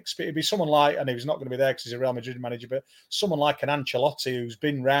know, it'd be someone like, and he's not going to be there because he's a Real Madrid manager, but someone like an Ancelotti who's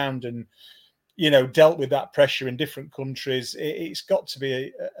been round and, you know, dealt with that pressure in different countries. It's got to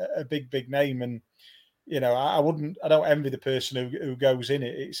be a big name, and you know, I don't envy the person who goes in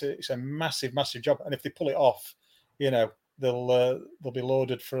it. It's a massive job, and if they pull it off, you know, they'll be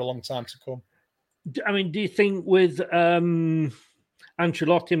lauded for a long time to come. I mean, do you think with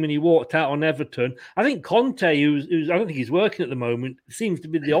Ancelotti when he walked out on Everton, I think Conte, who's I don't think he's working at the moment, seems to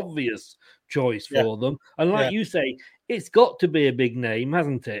be the obvious choice for them. And like you say, it's got to be a big name,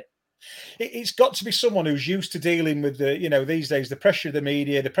 hasn't it? It's got to be someone who's used to dealing with these days, the pressure of the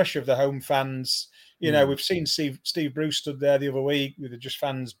media, the pressure of the home fans. We've seen Steve Bruce stood there the other week with just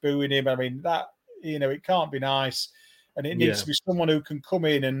fans booing him. I mean, that, it can't be nice. And it needs to be someone who can come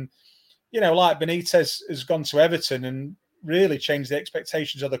in and, like Benitez has gone to Everton and really changed the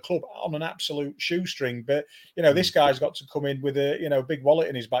expectations of the club on an absolute shoestring. But, this guy's got to come in with a big wallet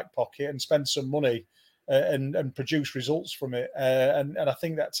in his back pocket and spend some money and produce results from it. And I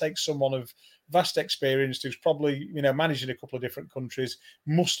think that takes someone of vast experience who's probably, managed in a couple of different countries,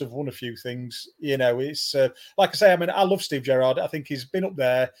 must have won a few things. It's like I say, I mean, I love Steve Gerrard. I think he's been up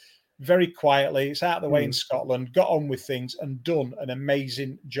there very quietly. It's out of the way in Scotland, got on with things and done an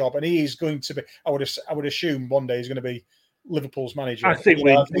amazing job. And he is going to be, I would assume one day he's going to be Liverpool's manager. I think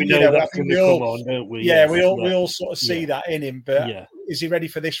we know that's going to come on, don't we? Yeah, we all sort of see that in him. But is he ready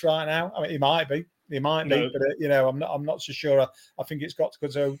for this right now? I mean, he might be. He might be, but I'm not so sure. I think it's got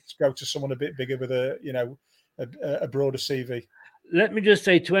to go to someone a bit bigger with a broader CV. Let me just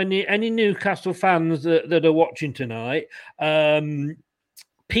say to any Newcastle fans that are watching tonight,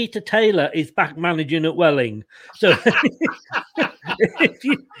 Peter Taylor is back managing at Welling. So if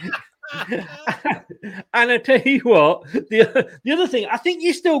you. And I tell you what, the other thing, I think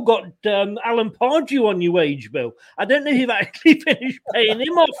you still got Alan Pardew on your wage bill. I don't know if you've actually finished paying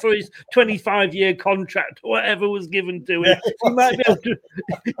him off for his 25-year contract or whatever was given to him. You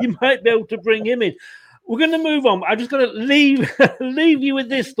might be able to bring him in. We're going to move on. I just got to leave you with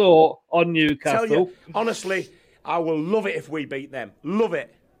this thought on Newcastle. Tell you, honestly, I will love it if we beat them. Love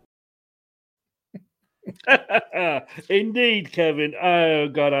it. Indeed, Kevin. Oh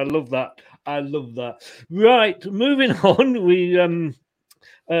God, I love that. Right, moving on. We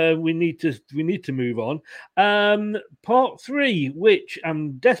need to move on. Part 3, which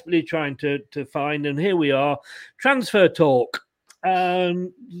I'm desperately trying to find, and here we are. Transfer talk.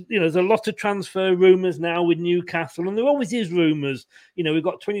 There's a lot of transfer rumours now with Newcastle, and there always is rumours. We've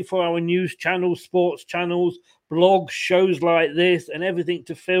got 24-hour news channels, sports channels, blogs, shows like this, and everything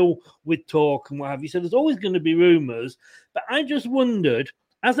to fill with talk and what have you. So there's always going to be rumours. But I just wondered,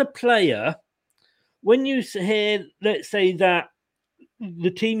 as a player, when you hear, let's say, that the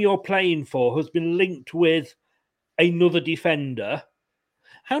team you're playing for has been linked with another defender,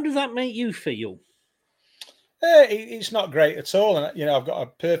 how does that make you feel? It's not great at all. And, I've got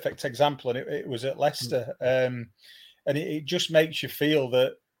a perfect example, and it was at Leicester. And it just makes you feel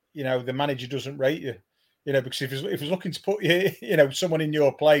that, the manager doesn't rate you, because if he's looking to put you, someone in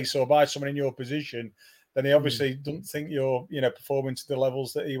your place or buy someone in your position, then he obviously doesn't think you're, performing to the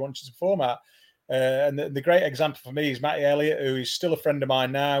levels that he wants you to perform at. And the great example for me is Matty Elliott, who is still a friend of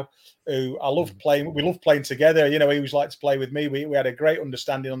mine now, who I loved playing. We loved playing together. He was like to play with me. We had a great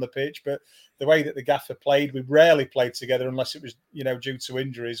understanding on the pitch, but the way that the gaffer played, we rarely played together unless it was, due to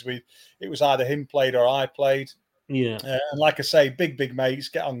injuries. It was either him played or I played. Yeah. And like I say, big mates,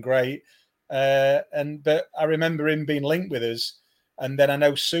 get on great. But I remember him being linked with us. And then I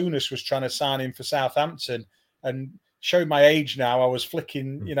know Souness was trying to sign him for Southampton. And showing my age now, I was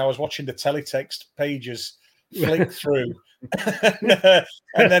flicking, I was watching the teletext pages flick through.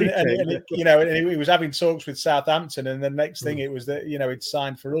 and then, he was having talks with Southampton. And the next thing it was that, he'd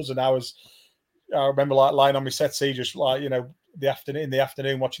signed for us. And I remember like lying on my settee, just like, in the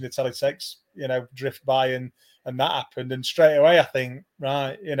afternoon watching the teletext, drift by and that happened. And straight away, I think,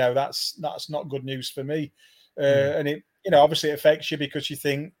 right, that's not good news for me. And it, obviously it affects you because you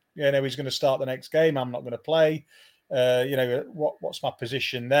think, he's going to start the next game. I'm not going to play. What's my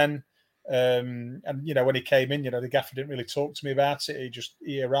position then? And when he came in, the gaffer didn't really talk to me about it.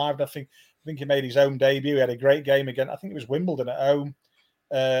 He arrived. I think he made his own debut. He had a great game again. I think it was Wimbledon at home.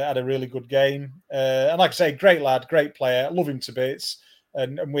 Had a really good game. And like I say, great lad, great player. Love him to bits.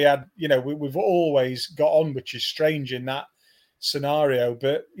 And we had, we've always got on, which is strange in that scenario.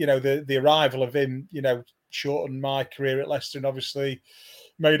 But, the arrival of him, shortened my career at Leicester and obviously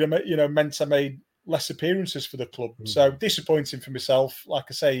meant I made less appearances for the club. So disappointing for myself. Like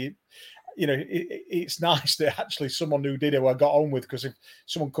I say, it's nice that actually someone who did it, who I got on with, because if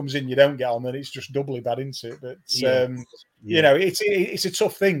someone comes in, you don't get on, then it's just doubly bad, isn't it? But, it's a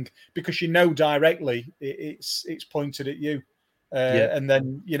tough thing because directly it's pointed at you. And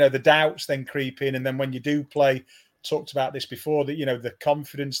then, the doubts then creep in. And then when you do play, talked about this before, that, the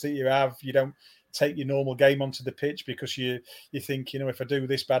confidence that you have, you don't take your normal game onto the pitch because you think, if I do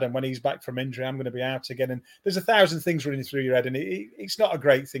this bad and when he's back from injury, I'm going to be out again. And there's 1,000 things running through your head, and it's not a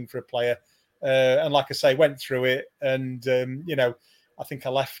great thing for a player. And like I say, went through it, and I think I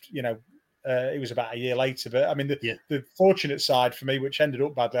left. It was about a year later. But I mean, the fortunate side for me, which ended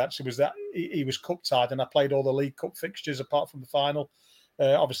up badly actually, was that he was cup tied, and I played all the League Cup fixtures apart from the final.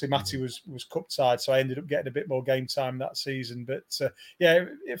 Obviously, Matty was cup tied, so I ended up getting a bit more game time that season. But it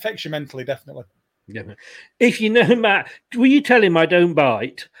affects you mentally, definitely. Yeah. If you know Matt, will you tell him I don't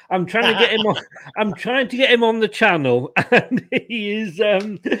bite? I'm trying to get him on. I'm trying to get him on the channel, and he is.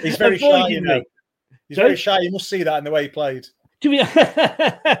 He's very shy. He's very shy. You must see that in the way he played.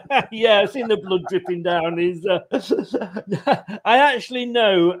 Yeah, I've seen the blood dripping down his. I actually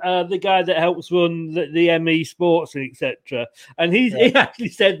know the guy that helps run the ME Sports, etc. And he actually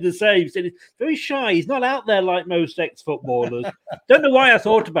said the same. He said he's very shy. He's not out there like most ex-footballers. Don't know why I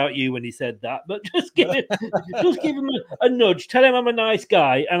thought about you when he said that, but just give him a nudge. Tell him I'm a nice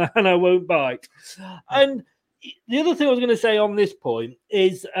guy and I won't bite. And the other thing I was going to say on this point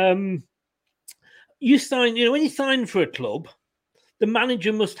is, you sign. When you sign for a club, the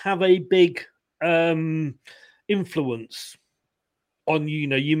manager must have a big influence on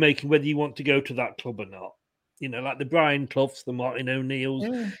you making whether you want to go to that club or not. Like the Brian Cloughs, the Martin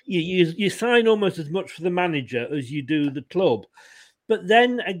O'Neills. You sign almost as much for the manager as you do the club. But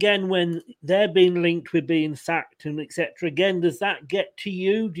then again, when they're being linked with being sacked and etc., again, does that get to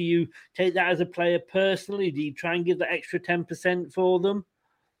you? Do you take that as a player personally? Do you try and give that extra 10% for them?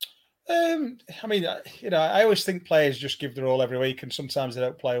 I mean, I always think players just give their all every week, and sometimes they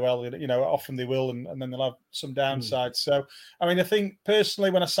don't play well. Often they will, and then they'll have some downsides. So, I mean, I think personally,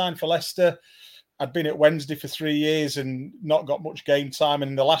 when I signed for Leicester, I'd been at Wednesday for 3 years and not got much game time.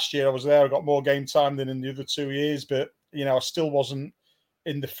 And in the last year I was there, I got more game time than in the other 2 years. But I still wasn't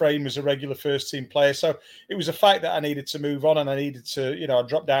in the frame as a regular first team player. So it was a fact that I needed to move on, and I needed to, I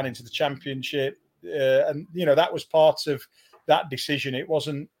dropped down into the Championship, and that was part of that decision. It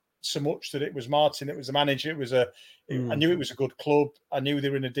wasn't so much that it was Martin, it was the manager. It was I knew it was a good club. I knew they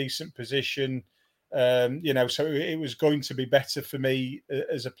were in a decent position. So it was going to be better for me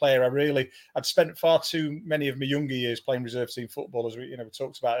as a player. I'd spent far too many of my younger years playing reserve team football, as we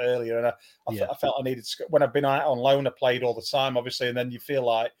talked about earlier. And I felt I needed to, when I've been out on loan, I played all the time, obviously. And then you feel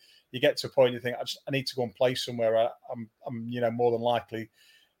like you get to a point, you think, I need to go and play somewhere. I'm more than likely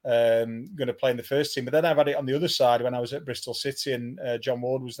going to play in the first team. But then I've had it on the other side when I was at Bristol City, and John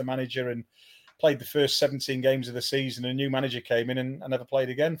Ward was the manager, and played the first 17 games of the season. A new manager came in, and I never played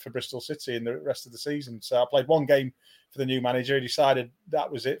again for Bristol City in the rest of the season. So I played one game for the new manager. He decided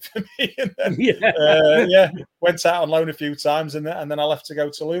that was it for me, and then went out on loan a few times, and then I left to go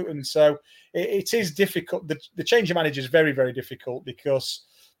to Luton. So it is difficult. The change of manager is very, very difficult, because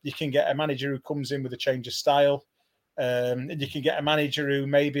you can get a manager who comes in with a change of style. And you can get a manager who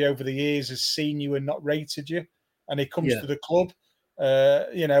maybe over the years has seen you and not rated you, and he comes to the club,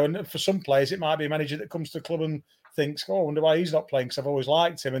 and for some players it might be a manager that comes to the club and thinks, I wonder why he's not playing, because I've always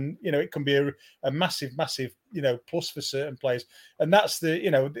liked him. And it can be a massive plus for certain players. And that's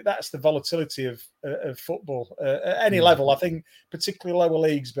the volatility of football at any level. I think particularly lower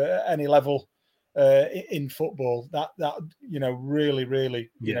leagues, but at any level in football, that really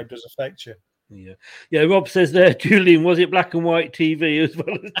does affect you. Yeah. Rob says there, Julian, was it black and white TV as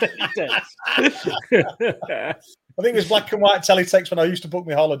well as teletext? I think it was black and white teletext when I used to book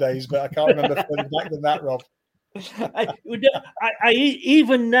my holidays, but I can't remember further back than that, Rob. I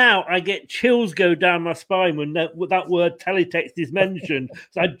even now I get chills go down my spine when that word teletext is mentioned.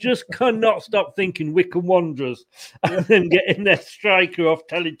 So I just cannot stop thinking Wycombe Wanderers and then getting their striker off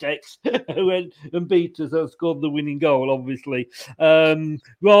teletext who went and beat us and scored the winning goal, obviously.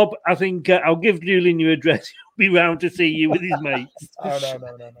 Rob, I think I'll give Julian your address. He'll be round to see you with his mates. No.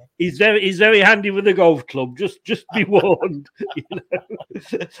 He's very handy with the golf club. Just be warned.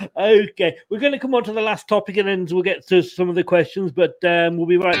 Okay, we're going to come on to the last topic, and then we'll get to some of the questions. But we'll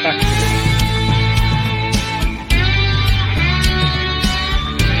be right back.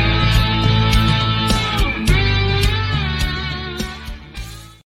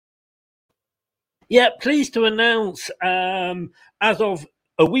 Yeah, pleased to announce as of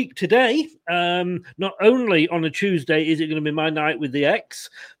a week today, not only on a Tuesday is it going to be my night with the X,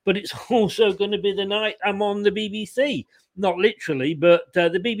 but it's also going to be the night I'm on the BBC. Not literally, but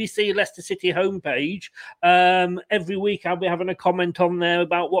the BBC Leicester City homepage. Every week I'll be having a comment on there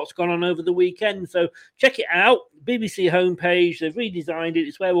about what's gone on over the weekend. So check it out. BBC homepage. They've redesigned it.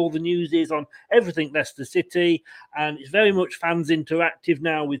 It's where all the news is on everything Leicester City. And it's very much fans interactive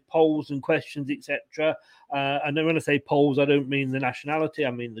now with polls and questions, etc. And then when I say polls, I don't mean the nationality,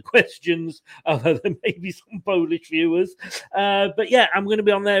 I mean the questions, although there may be some Polish viewers. But yeah, I'm going to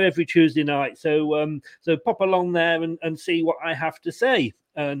be on there every Tuesday night. So pop along there and see what I have to say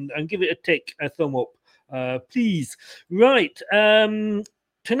and give it a tick, a thumb up, please. Right.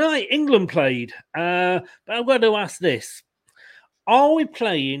 Tonight, England played. But I've got to ask this. Are we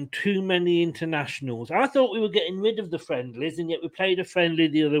playing too many internationals? I thought we were getting rid of the friendlies, and yet we played a friendly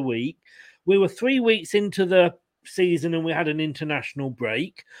the other week. We were 3 weeks into the season and we had an international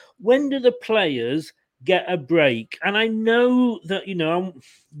break. When do the players get a break? And I know that, I'm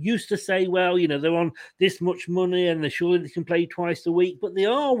used to say, well, they're on this much money and surely they can play twice a week, but they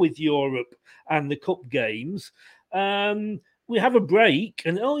are with Europe and the cup games. We have a break,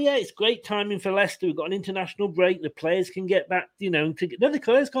 and it's great timing for Leicester. We've got an international break. The players can get back, the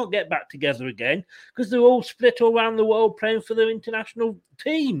players can't get back together again because they're all split all around the world playing for their international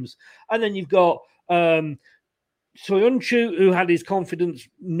teams. And then you've got Soyuncu, who had his confidence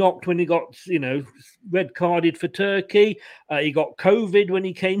knocked when he got, red carded for Turkey. He got COVID when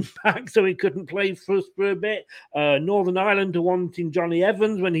he came back, so he couldn't play for us for a bit. Northern Ireland are wanting Johnny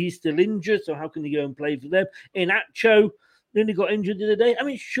Evans when he's still injured, so how can he go and play for them? Inacho nearly got injured the other day. I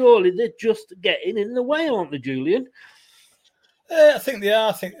mean, surely they're just getting in the way, aren't they, Julian? I think they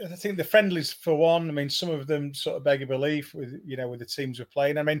are. I think the friendlies, for one. I mean, some of them sort of beg a belief with with the teams we're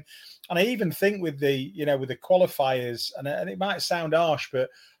playing. I mean, and I even think with the with the qualifiers, and it might sound harsh, but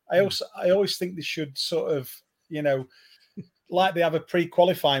I always think they should sort of like they have a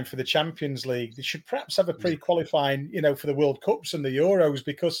pre-qualifying for the Champions League. They should perhaps have a pre-qualifying for the World Cups and the Euros,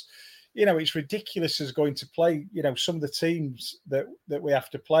 because it's ridiculous as going to play, some of the teams that we have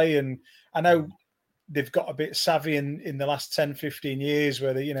to play. And I know they've got a bit savvy in the last 10, 15 years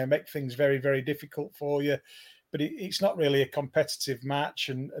where they, make things very, very difficult for you. But it's not really a competitive match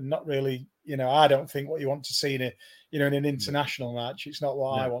and not really, I don't think what you want to see in in an international match. It's not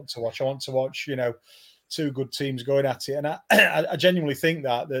what I want to watch. I want to watch, two good teams going at it. And I genuinely think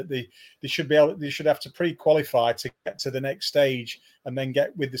that they should have to pre-qualify to get to the next stage and then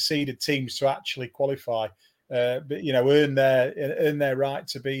get with the seeded teams to actually qualify, but earn their right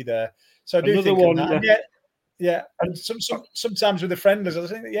to be there. So I do think that. And sometimes with the friendlies, I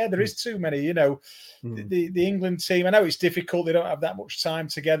think there is too many. The England team. I know it's difficult; they don't have that much time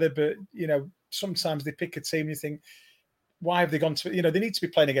together. But sometimes they pick a team. You think, why have they gone to? They need to be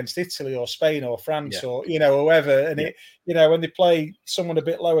playing against Italy or Spain or France or whoever. And when they play someone a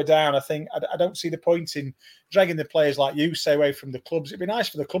bit lower down, I think I don't see the point in dragging the players like you say away from the clubs. It'd be nice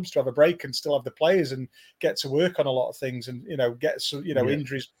for the clubs to have a break and still have the players and get to work on a lot of things and get some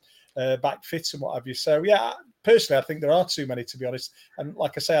injuries back fit and what have you. So personally, I think there are too many, to be honest. And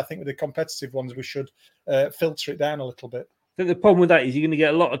like I say, I think with the competitive ones, we should filter it down a little bit. I think the problem with that is you're going to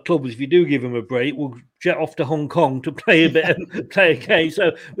get a lot of clubs, if you do give them a break, will jet off to Hong Kong to play a game.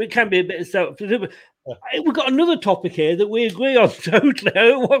 So it can be a bit of self. We've got another topic here that we agree on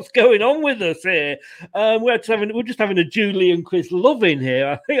totally. What's going on with us here? We're just having a Julie and Chris love in here.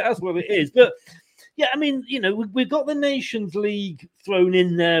 I think that's what it is. But yeah, I mean, we've got the Nations League thrown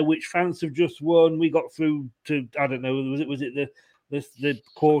in there, which France have just won. We got through to, I don't know, was it the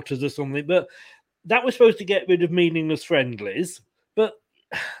quarters or something? But that was supposed to get rid of meaningless friendlies. But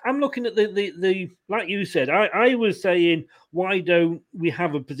I'm looking at the like you said, I was saying, why don't we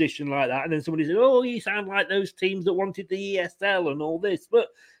have a position like that? And then somebody said, oh, you sound like those teams that wanted the ESL and all this. But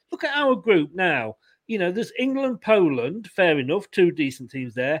look at our group now. There's England, Poland, fair enough, two decent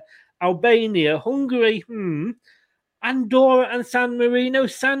teams there. Albania, Hungary, Andorra and San Marino.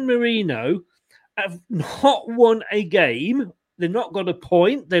 San Marino have not won a game. They've not got a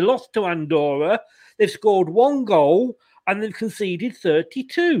point. They lost to Andorra. They've scored one goal and they've conceded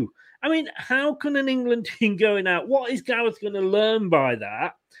 32. I mean, how can an England team going out? What is Gareth going to learn by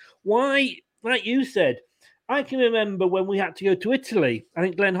that? Why, like you said, I can remember when we had to go to Italy. I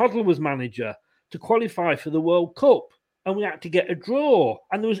think Glenn Hoddle was manager to qualify for the World Cup. And we had to get a draw.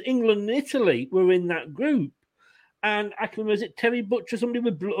 And there was England and Italy were in that group. And I can remember, was it Terry Butcher, somebody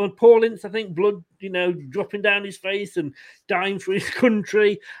with blood, Paul Ince, I think, blood, dropping down his face and dying for his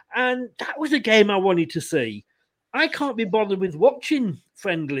country. And that was a game I wanted to see. I can't be bothered with watching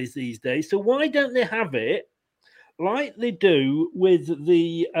friendlies these days. So why don't they have it like they do with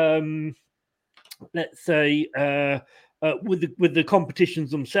the, let's say, with the competitions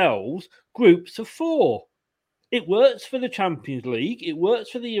themselves, groups of 4? It works for the Champions League. It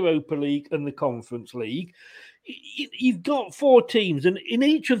works for the Europa League and the Conference League. You've got 4 teams, and in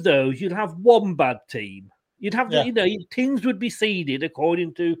each of those, you'd have one bad team. You'd have, teams would be seeded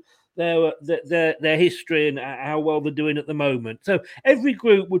according to their history and how well they're doing at the moment. So every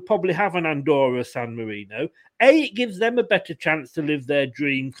group would probably have an Andorra, San Marino. It gives them a better chance to live their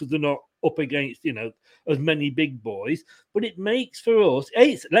dream because they're not up against, as many big boys. But it makes for us,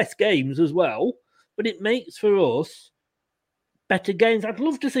 it's less games as well, but it makes for us better games. I'd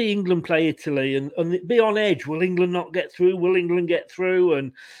love to see England play Italy and be on edge. Will England not get through? Will England get through?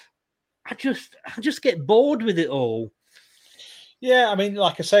 And I just get bored with it all. Yeah, I mean,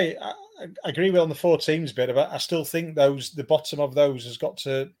 like I say, I agree with on the 4 teams bit, but I still think the bottom of those has got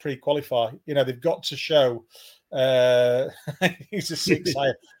to pre-qualify. They've got to show. He's a 6.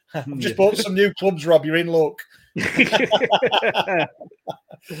 I've just bought some new clubs, Rob. You're in luck. But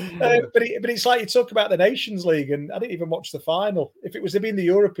it's like you talk about the Nations League, and I didn't even watch the final. If it was been the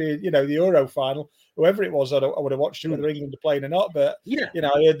European, the Euro final, whoever it was, I would have watched it whether England are playing or not. But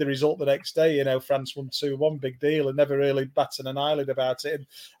I heard the result the next day. France won 2-1, big deal, and never really batted an eyelid about it. And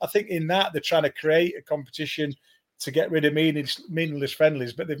I think in that they're trying to create a competition to get rid of meaningless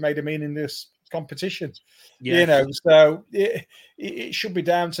friendlies, but they've made a meaningless competition. So it should be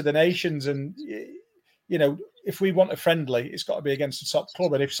down to the nations, and if we want a friendly, it's got to be against a top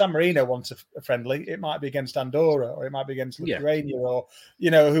club. And if San Marino wants a friendly, it might be against Andorra, or it might be against Lithuania, or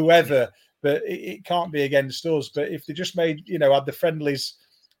whoever. But it can't be against us. But if they just made had the friendlies,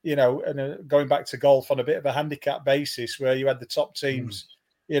 and going back to golf on a bit of a handicap basis, where you had the top teams,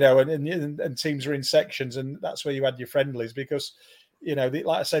 and teams are in sections, and that's where you had your friendlies, because like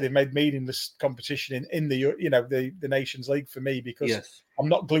I say, they've made meaningless competition in the Nations League for me, because I'm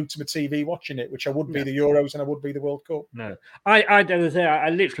not glued to my TV watching it, which I would be the Euros and I would be the World Cup. No, I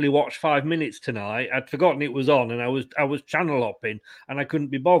literally watched 5 minutes tonight. I'd forgotten it was on, and I was channel hopping, and I couldn't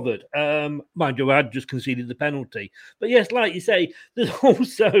be bothered. Mind you, I'd just conceded the penalty. But yes, like you say, there's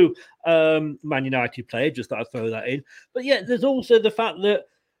also Man United player. Just thought I'd throw that in. But yeah, there's also the fact that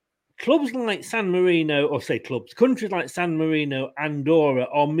clubs like San Marino, countries like San Marino, Andorra,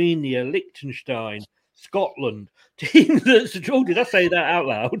 Armenia, Liechtenstein, Scotland, teams that struggle, did I say that out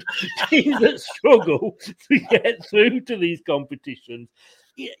loud? Teams that struggle to get through to these competitions.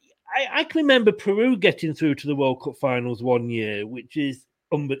 I can remember Peru getting through to the World Cup finals one year, which is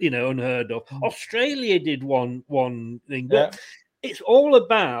unheard of. Australia did one thing, but it's all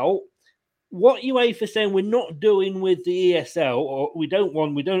about what UEFA saying we're not doing with the ESL, or we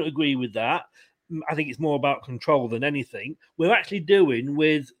don't agree with that. I think it's more about control than anything. We're actually doing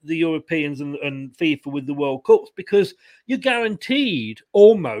with the Europeans and FIFA with the World Cups, because you're guaranteed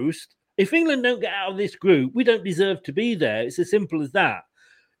almost, if England don't get out of this group, we don't deserve to be there. It's as simple as that.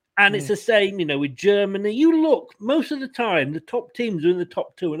 And it's the same, with Germany. You look, most of the time, the top teams are in the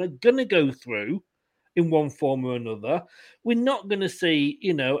top 2 and are going to go through in one form or another. We're not going to see,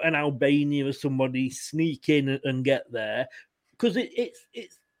 an Albania or somebody sneak in and get there, because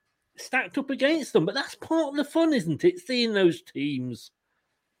it's stacked up against them. But that's part of the fun, isn't it? Seeing those teams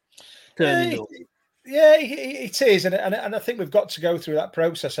turning up. Yeah, it is. And I think we've got to go through that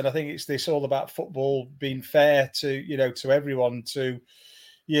process. And I think it's this all about football being fair to, to everyone, to,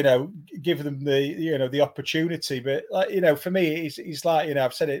 give them the opportunity. But for me, it's like,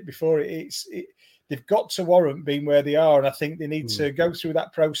 I've said it before, they've got to warrant being where they are, and I think they need to go through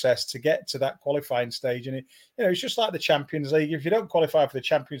that process to get to that qualifying stage. And it's just like the Champions League. If you don't qualify for the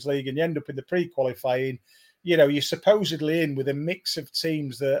Champions League and you end up in the pre-qualifying, you're supposedly in with a mix of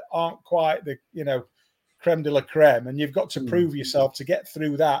teams that aren't quite the creme de la creme, and you've got to prove yourself to get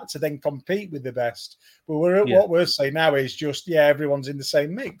through that to then compete with the best. But what we're saying now is just everyone's in the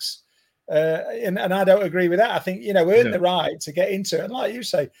same mix. And I don't agree with that. I think, earn the right to get into it. And like you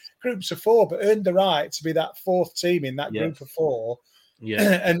say, groups of 4, but earn the right to be that 4th team in that group of 4.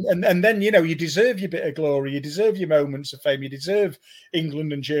 Yeah. And then, you deserve your bit of glory. You deserve your moments of fame. You deserve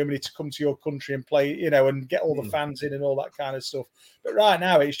England and Germany to come to your country and play, and get all the fans in and all that kind of stuff. But right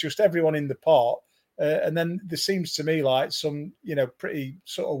now, it's just everyone in the pot. And then there seems to me like some, pretty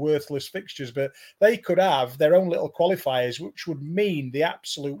sort of worthless fixtures, but they could have their own little qualifiers, which would mean the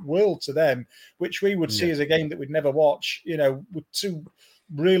absolute world to them, which we would see as a game that we'd never watch, with 2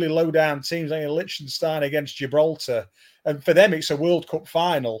 really low down teams like Liechtenstein against Gibraltar. And for them, it's a World Cup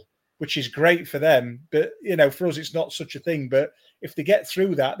final, which is great for them. But, for us, it's not such a thing. But if they get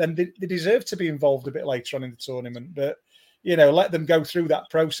through that, then they deserve to be involved a bit later on in the tournament. But, let them go through that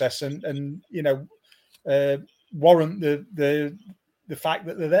process and warrant the fact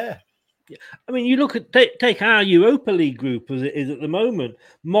that they're there. Yeah. I mean, you look at take our Europa League group as it is at the moment.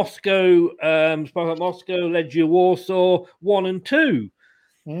 Moscow, Spartak Moscow, Legia Warsaw, 1 and 2.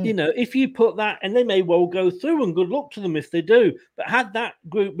 If you put that, and they may well go through, and good luck to them if they do. But had that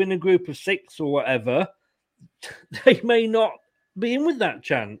group been a group of 6 or whatever, they may not be in with that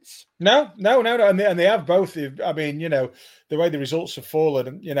chance. No. And they have both. I mean, the way the results have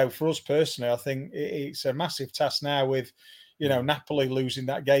fallen, for us personally, I think it's a massive task now with, Napoli losing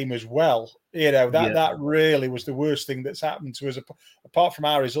that game as well. That really was the worst thing that's happened to us, apart from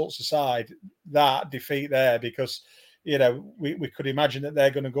our results aside, that defeat there, because, we could imagine that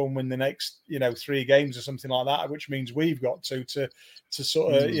they're going to go and win the next, 3 games or something like that, which means we've got to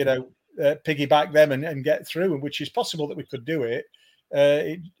sort of, piggyback them and get through, which is possible that we could do it.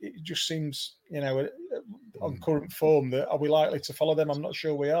 It just seems, on current form, that are we likely to follow them? I'm not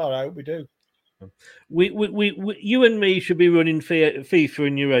sure we are. I hope we do. We you and me should be running FIFA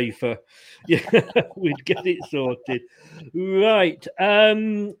and UEFA. Yeah, we'd get it sorted. Right.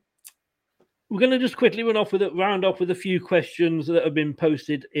 We're going to just quickly round off with a few questions that have been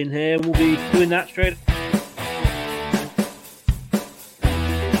posted in here. We'll be doing that straight.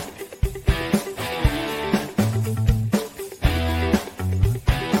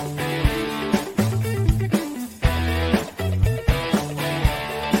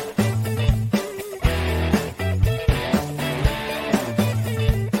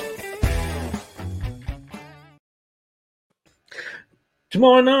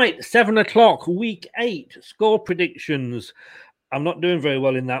 Tomorrow night, 7 o'clock, week 8, score predictions. I'm not doing very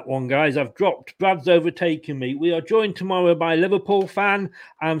well in that one, guys. I've dropped. Brad's overtaken me. We are joined tomorrow by a Liverpool fan.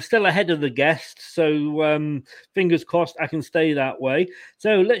 I'm still ahead of the guest, so fingers crossed I can stay that way.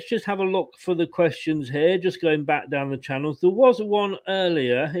 So let's just have a look for the questions here, just going back down the channels. There was one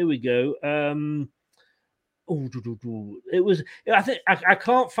earlier. Here we go. It was. I think I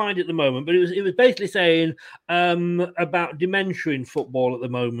can't find it at the moment, but it was basically saying about dementia in football at the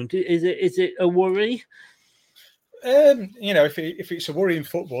moment. Is it a worry? If it's a worry in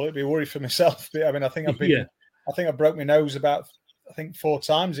football, it'd be a worry for myself. I mean, I think I think I broke my nose about 4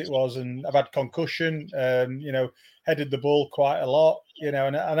 times it was, and I've had concussion. Headed the ball quite a lot. And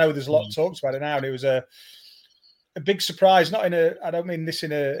I know there's a lot talked about it now, and it was a big surprise, I don't mean this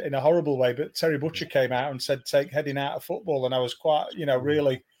in a horrible way, but Terry Butcher came out and said take heading out of football, and I was quite,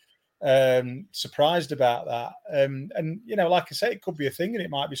 really surprised about that. And like I say, it could be a thing, and it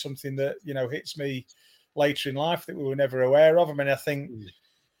might be something that hits me later in life that we were never aware of. I mean, I think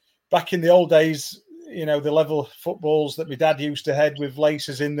back in the old days, the level footballs that my dad used to head with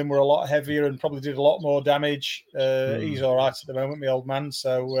laces in them were a lot heavier and probably did a lot more damage. He's all right at the moment, my old man.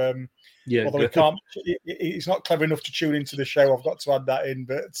 So. Although he's not clever enough to tune into the show. I've got to add that in,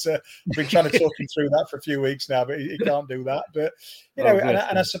 but I've been trying to talk him through that for a few weeks now, but he can't do that. But,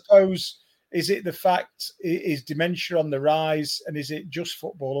 and I suppose, is it the fact, is dementia on the rise, and is it just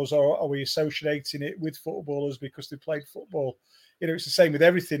footballers, or are we associating it with footballers because they played football? It's the same with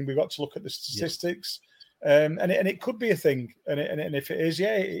everything. We've got to look at the statistics. And it could be a thing. And if it is,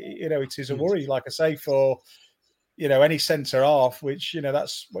 it is a worry, like I say, for any centre half, which,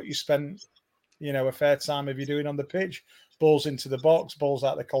 that's what you spend, a fair time of you doing on the pitch. Balls into the box, balls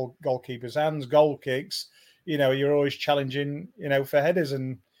out the goalkeeper's hands, goal kicks. You're always challenging, for headers.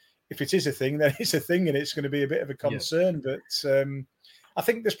 And if it is a thing, then it's a thing, and it's going to be a bit of a concern. Yeah. But I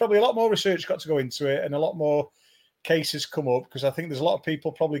think there's probably a lot more research got to go into it, and a lot more cases come up, because I think there's a lot of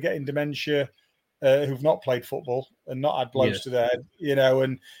people probably getting dementia who've not played football and not had blows to their head,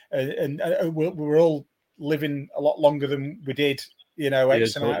 and we're all living a lot longer than we did,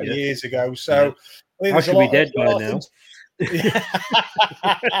 X amount of years ago. So I should be dead by now. It's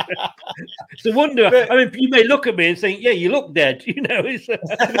a wonder. I mean, you may look at me and think, "Yeah, you look dead."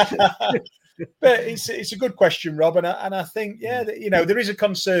 But it's a good question, Rob, and I think there is a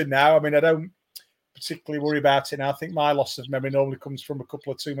concern now. I mean, I don't particularly worry about it now. I think my loss of memory normally comes from a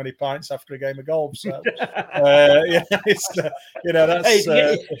couple of too many pints after a game of golf. So, it's that's.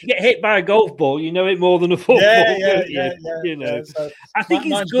 Hey, you get hit by a golf ball, you know it more than a football. So I think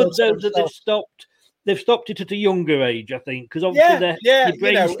it's good though that they've stopped it at a younger age. I think, because obviously the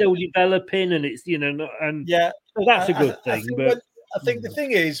brain's still developing, and it's so that's a good thing. But I think the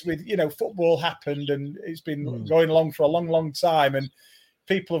thing is with football happened, and it's been going along for a long, long time, and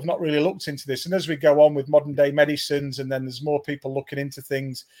people have not really looked into this. And as we go on with modern day medicines, and then there's more people looking into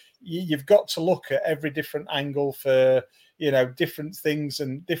things, you've got to look at every different angle for, different things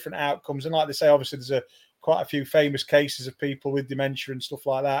and different outcomes. And like they say, obviously there's quite a few famous cases of people with dementia and stuff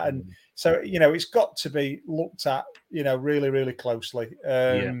like that. And so, it's got to be looked at, really, really closely.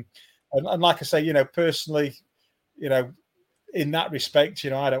 And like I say, personally, in that respect,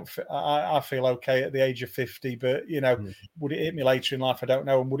 I feel okay at the age of 50, but, would it hit me later in life? I don't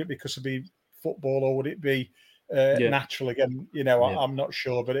know. And would it because of be football, or would it be natural again? I'm not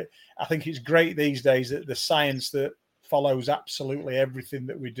sure, but I think it's great these days that the science that follows absolutely everything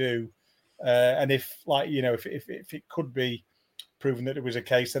that we do. And if it could be proven that it was a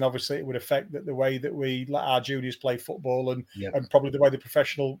case, then obviously it would affect the way that we let our juniors play football and probably the way the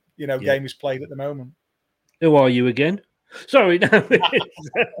professional, game is played at the moment. Who are you again? Sorry, no.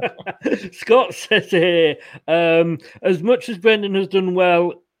 Scott says here, as much as Brendan has done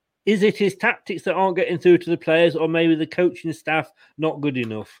well, is it his tactics that aren't getting through to the players, or maybe the coaching staff not good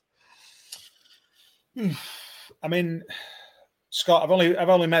enough? I mean, Scott, I've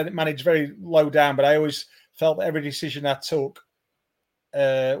only managed very low down, but I always felt that every decision I took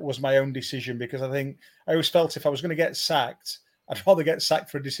was my own decision, because I always felt if I was going to get sacked, I'd rather get sacked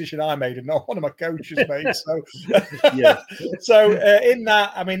for a decision I made and not one of my coaches made. So, in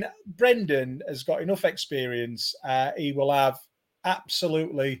that, I mean, Brendan has got enough experience. He will have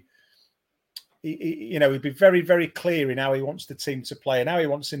absolutely, he'd be very, very clear in how he wants the team to play and how he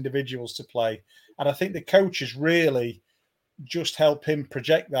wants individuals to play. And I think the coaches really just help him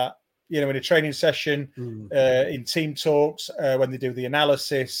project that, in a training session, in team talks, when they do the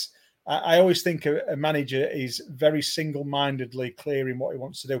analysis. I always think a manager is very single-mindedly clear in what he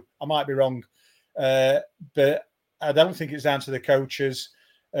wants to do. I might be wrong, but I don't think it's down to the coaches.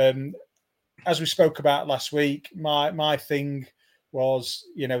 As we spoke about last week, my thing was,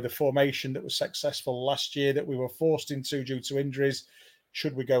 the formation that was successful last year that we were forced into due to injuries.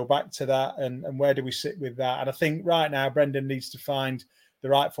 Should we go back to that? And where do we sit with that? And I think right now, Brendan needs to find the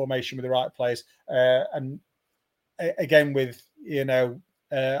right formation with the right players. And again, with,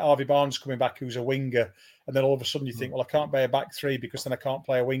 Harvey Barnes coming back, who's a winger, and then all of a sudden you think, well, I can't play a back three because then I can't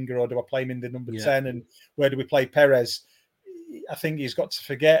play a winger, or do I play him in the number 10? And where do we play Perez? I think he's got to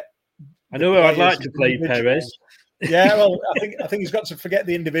forget. I know where I'd like to play Perez. Yeah, well, I think he's got to forget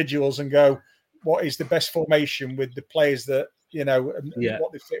the individuals and go, what is the best formation with the players that, and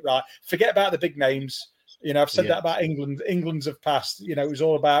what they fit right. Forget about the big names. I've said that about England. England's have passed. It was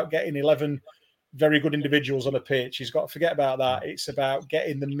all about getting 11 very good individuals on a pitch. He's got to forget about that. It's about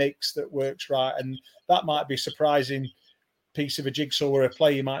getting the mix that works right. And that might be a surprising piece of a jigsaw where a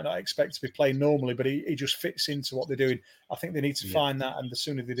player you might not expect to be playing normally, but he just fits into what they're doing. I think they need to find that, and the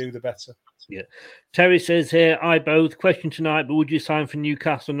sooner they do, the better. Yeah. Terry says here, I both question tonight, but would you sign for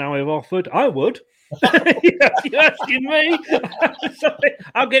Newcastle now I've offered? I would. You're asking me? Sorry,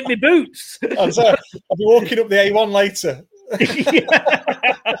 I'll get my boots. I'll be walking up the A1 later.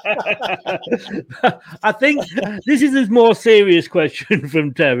 I think this is a more serious question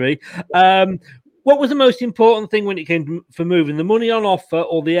from Terry. What was the most important thing when it came for moving? The money on offer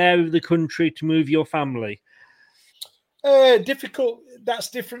or the area of the country to move your family? Difficult. That's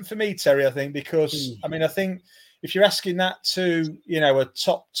different for me, Terry, I think, because, I think if you're asking that to, a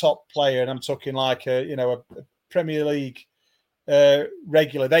top player, and I'm talking like a Premier League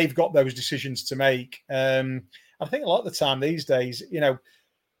regular, they've got those decisions to make. I think a lot of the time these days,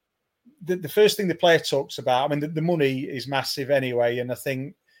 the first thing the player talks about, the money is massive anyway. And I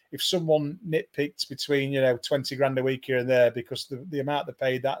think if someone nitpicked between, 20 grand a week here and there because the amount they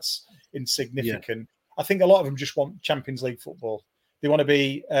paid, that's insignificant. I think a lot of them just want Champions League football. They want to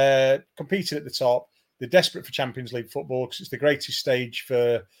be competing at the top. They're desperate for Champions League football because it's the greatest stage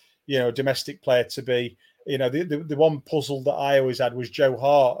for, a domestic player to be. The one puzzle that I always had was Joe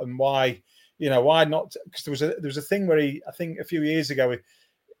Hart, and why not? Because there was a thing where I think a few years ago,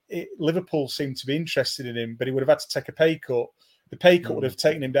 Liverpool seemed to be interested in him, but he would have had to take a pay cut. The pay cut would have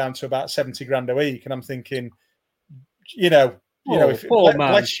taken him down to about 70 grand a week. And I'm thinking, if if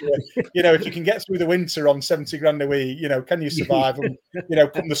you can get through the winter on 70 grand a week, can you survive? And,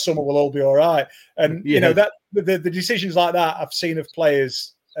 come the summer, we'll all be all right. And, that the decisions like that I've seen of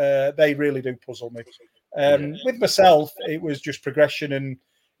players, they really do puzzle me. With myself, it was just progression. And,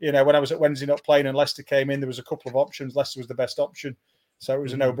 when I was at Wednesday not playing and Leicester came in, there was a couple of options. Leicester was the best option. So it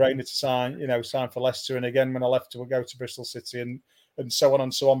was a no-brainer to sign for Leicester. And again, when I left, we'll go to Bristol City and so on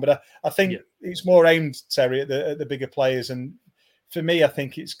and so on. But I think it's more aimed, Terry, at the bigger players. And for me, I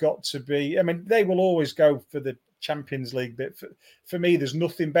think it's got to be, they will always go for the Champions League. But for me, there's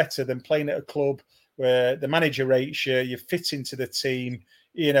nothing better than playing at a club where the manager rates you, you fit into the team,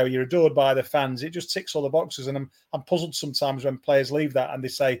 you're adored by the fans. It just ticks all the boxes. And I'm puzzled sometimes when players leave that and they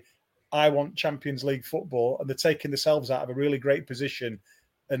say, I want Champions League football, and they're taking themselves out of a really great position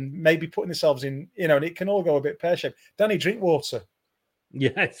and maybe putting themselves in, and it can all go a bit pear-shaped. Danny Drinkwater.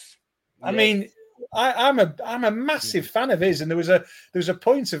 Yes. I mean, I'm a massive fan of his, and there was a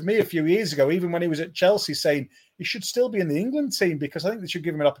point of me a few years ago, even when he was at Chelsea, saying he should still be in the England team because I think they should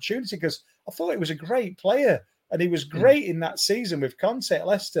give him an opportunity, because I thought he was a great player and he was great in that season with Conte at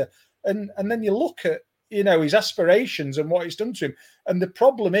Leicester. And then you look at, his aspirations and what he's done to him. And the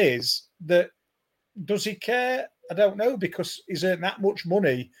problem is that, does he care? I don't know, because he's earned that much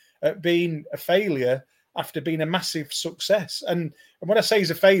money at being a failure. after being a massive success. And when I say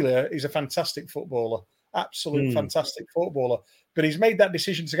he's a failure, he's a fantastic footballer, absolute fantastic footballer. But he's made that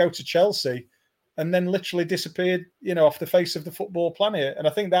decision to go to Chelsea and then literally disappeared, off the face of the football planet. And I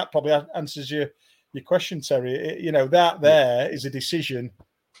think that probably answers your question, Terry. There is a decision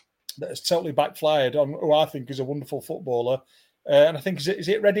that has totally backfired on who I think is a wonderful footballer. And I think, is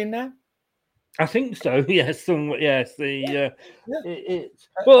it Reading now? I think so. Yes, somewhat. Yes. I'm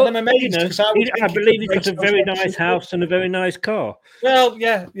amazed I believe he's got a very nice house and a very nice car. Well,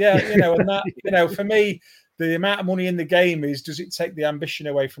 yeah, and that, for me, the amount of money in the game does it take the ambition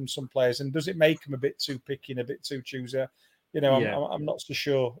away from some players, and does it make them a bit too picky and a bit too choosy? I'm not so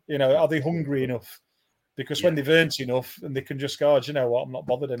sure. Are they hungry enough? Because when they've earned enough and they can just go, you know what, I'm not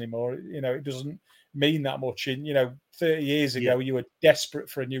bothered anymore. It doesn't mean that much. 30 years ago, you were desperate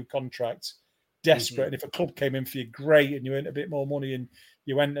for a new contract. Desperate, and if a club came in for you, great, and you earned a bit more money, and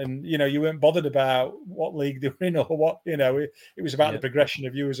you went and you weren't bothered about what league they were in or what it was about the progression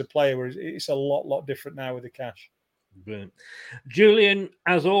of you as a player. Whereas it's a lot different now with the cash. Brilliant. Julian,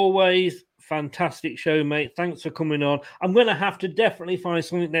 as always, fantastic show, mate. Thanks for coming on. I'm going to have to definitely find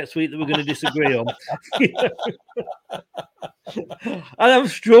something next week that we're going to disagree on. I am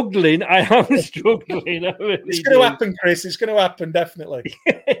struggling. It's going to happen, Chris. It's going to happen, definitely.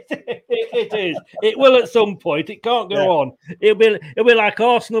 It is. It will at some point. It can't go on. It'll be like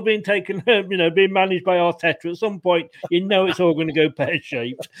Arsenal being taken, being managed by Arteta. At some point, it's all going to go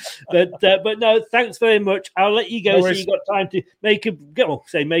pear-shaped. But no, thanks very much. I'll let you go so you've got time to make a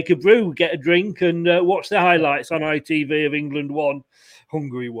brew, get a drink, and watch the highlights on ITV of England 1,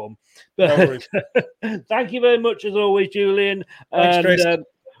 Hungary 1. But thank you very much as always, Julian. Thanks, Chris. And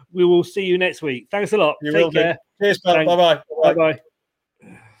we will see you next week. Thanks a lot. Take care. Cheers, pal. Bye-bye. Bye-bye.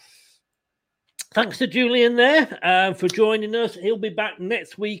 Thanks to Julian there for joining us. He'll be back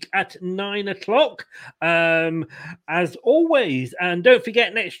next week at 9:00, as always. And don't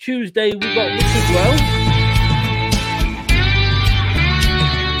forget, next Tuesday we've got this as well.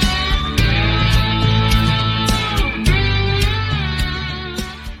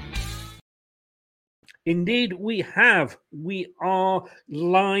 Indeed, we have. We are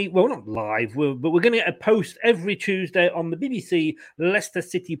live. Well, not live, but we're going to get a post every Tuesday on the BBC Leicester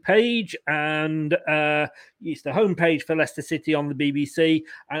City page, and it's the homepage for Leicester City on the BBC.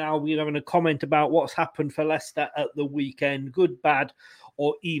 And I'll be having a comment about what's happened for Leicester at the weekend, good, bad,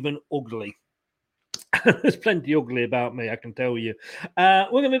 or even ugly. There's plenty ugly about me, I can tell you. We're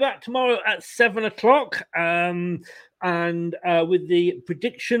going to be back tomorrow at 7:00. And with the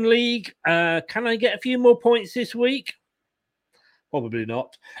Prediction League, can I get a few more points this week? Probably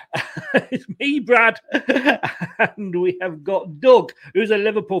not. It's me, Brad, and we have got Doug, who's a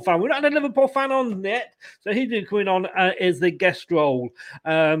Liverpool fan. We're not had a Liverpool fan on yet, so he's coming on as the guest role.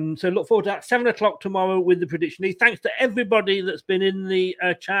 So look forward to that. 7:00 tomorrow with the Prediction League. Thanks to everybody that's been in the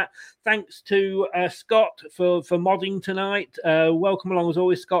chat. Thanks to Scott for modding tonight. Welcome along as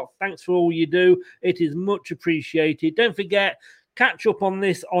always, Scott. Thanks for all you do. It is much appreciated. Don't forget, catch up on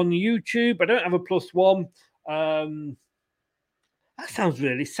this on YouTube. I don't have a +1. That sounds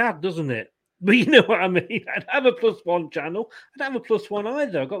really sad, doesn't it? But you know what I mean. I'd have a +1 channel. I don't have a +1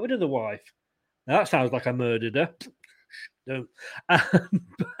 either. I got rid of the wife. Now, that sounds like I murdered her. Don't.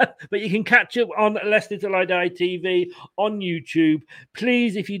 But you can catch up on Leicester Till I Die TV on YouTube.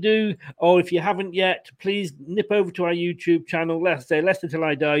 Please, if you do, or if you haven't yet, please nip over to our YouTube channel, let's say Leicester Till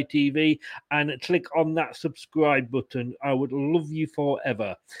I Die TV, and click on that subscribe button. I would love you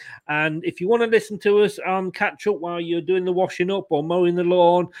forever. And if you want to listen to us on catch up while you're doing the washing up or mowing the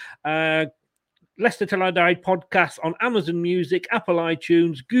lawn, Leicester Till I Die podcast on Amazon Music, Apple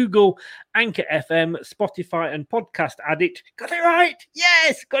iTunes, Google, Anchor FM, Spotify, and Podcast Addict. Got it right?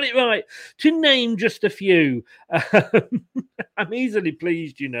 Yes, got it right. To name just a few. I'm easily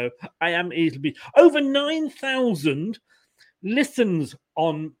pleased, I am easily pleased. Over 9,000 listens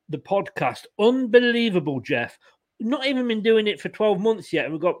on the podcast. Unbelievable, Jeff. Not even been doing it for 12 months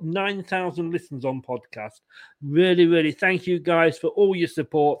yet. We've got 9,000 listens on podcast. Really, really thank you guys for all your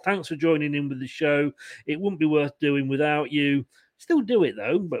support. Thanks for joining in with the show. It wouldn't be worth doing without you. Still do it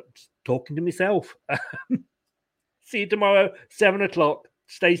though, but talking to myself. See you tomorrow, 7:00.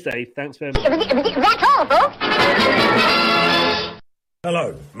 Stay safe. Thanks very much. That's all, folks.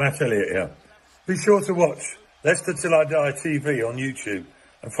 Hello, Matt Elliott here. Be sure to watch Leicester Till I Die TV on YouTube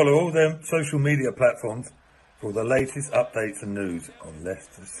and follow all them social media platforms for the latest updates and news on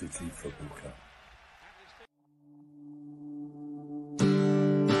Leicester City Football Club.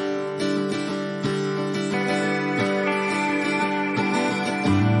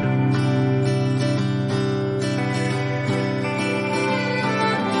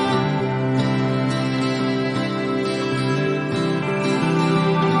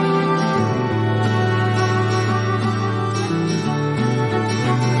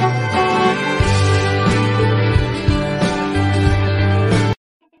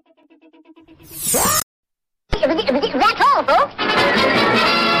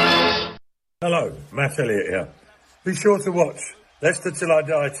 Hello, Matt Elliott here. Be sure to watch Leicester Till I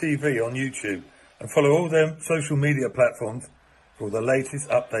Die TV on YouTube and follow all them social media platforms for all the latest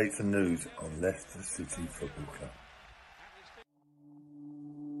updates and news on Leicester City Football Club.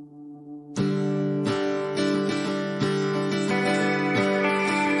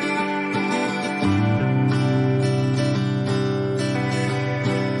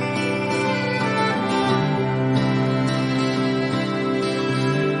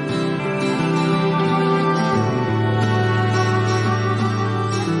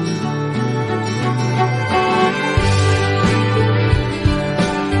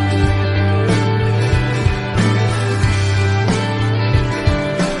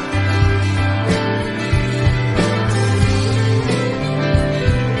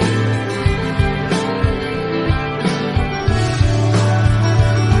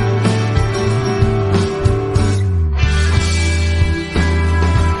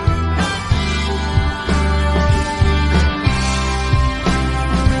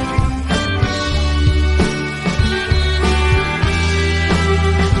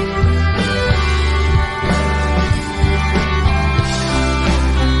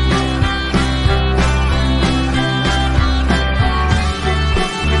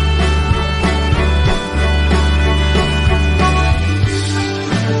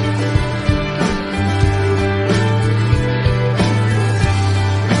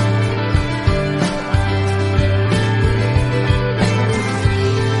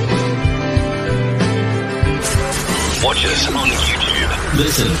 Watch us on YouTube.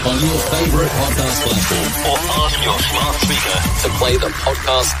 Listen on your favourite podcast platform or ask your smart speaker to play the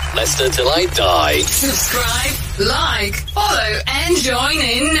podcast Leicester Till I Die. Subscribe, like, follow and join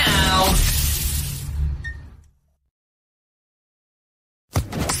in now.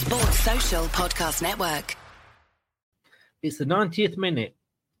 Sports Social Podcast Network. It's the 90th minute.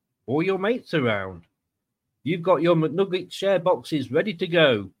 All your mates around. You've got your McNugget share boxes ready to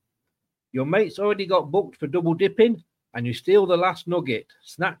go. Your mates already got booked for double dipping, and you steal the last nugget,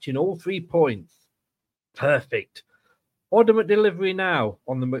 snatching all 3 points. Perfect. Order McDelivery now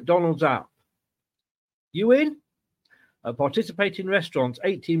on the McDonald's app. You in? At participating restaurants,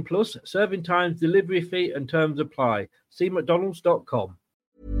 18 plus, serving times, delivery fee and terms apply. See mcdonalds.com.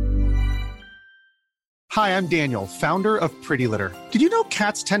 Hi, I'm Daniel, founder of Pretty Litter. Did you know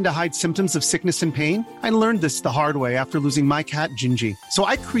cats tend to hide symptoms of sickness and pain? I learned this the hard way after losing my cat, Gingy. So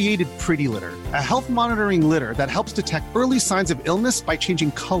I created Pretty Litter, a health monitoring litter that helps detect early signs of illness by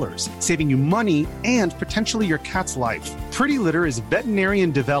changing colors, saving you money and potentially your cat's life. Pretty Litter is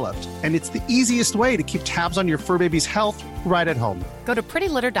veterinarian developed, and it's the easiest way to keep tabs on your fur baby's health right at home. Go to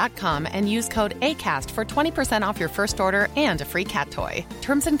prettylitter.com and use code ACAST for 20% off your first order and a free cat toy.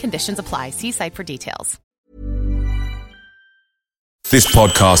 Terms and conditions apply. See site for details. This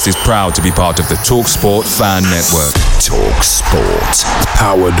podcast is proud to be part of the TalkSport Fan Network. TalkSport.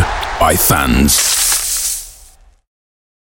 Powered by fans.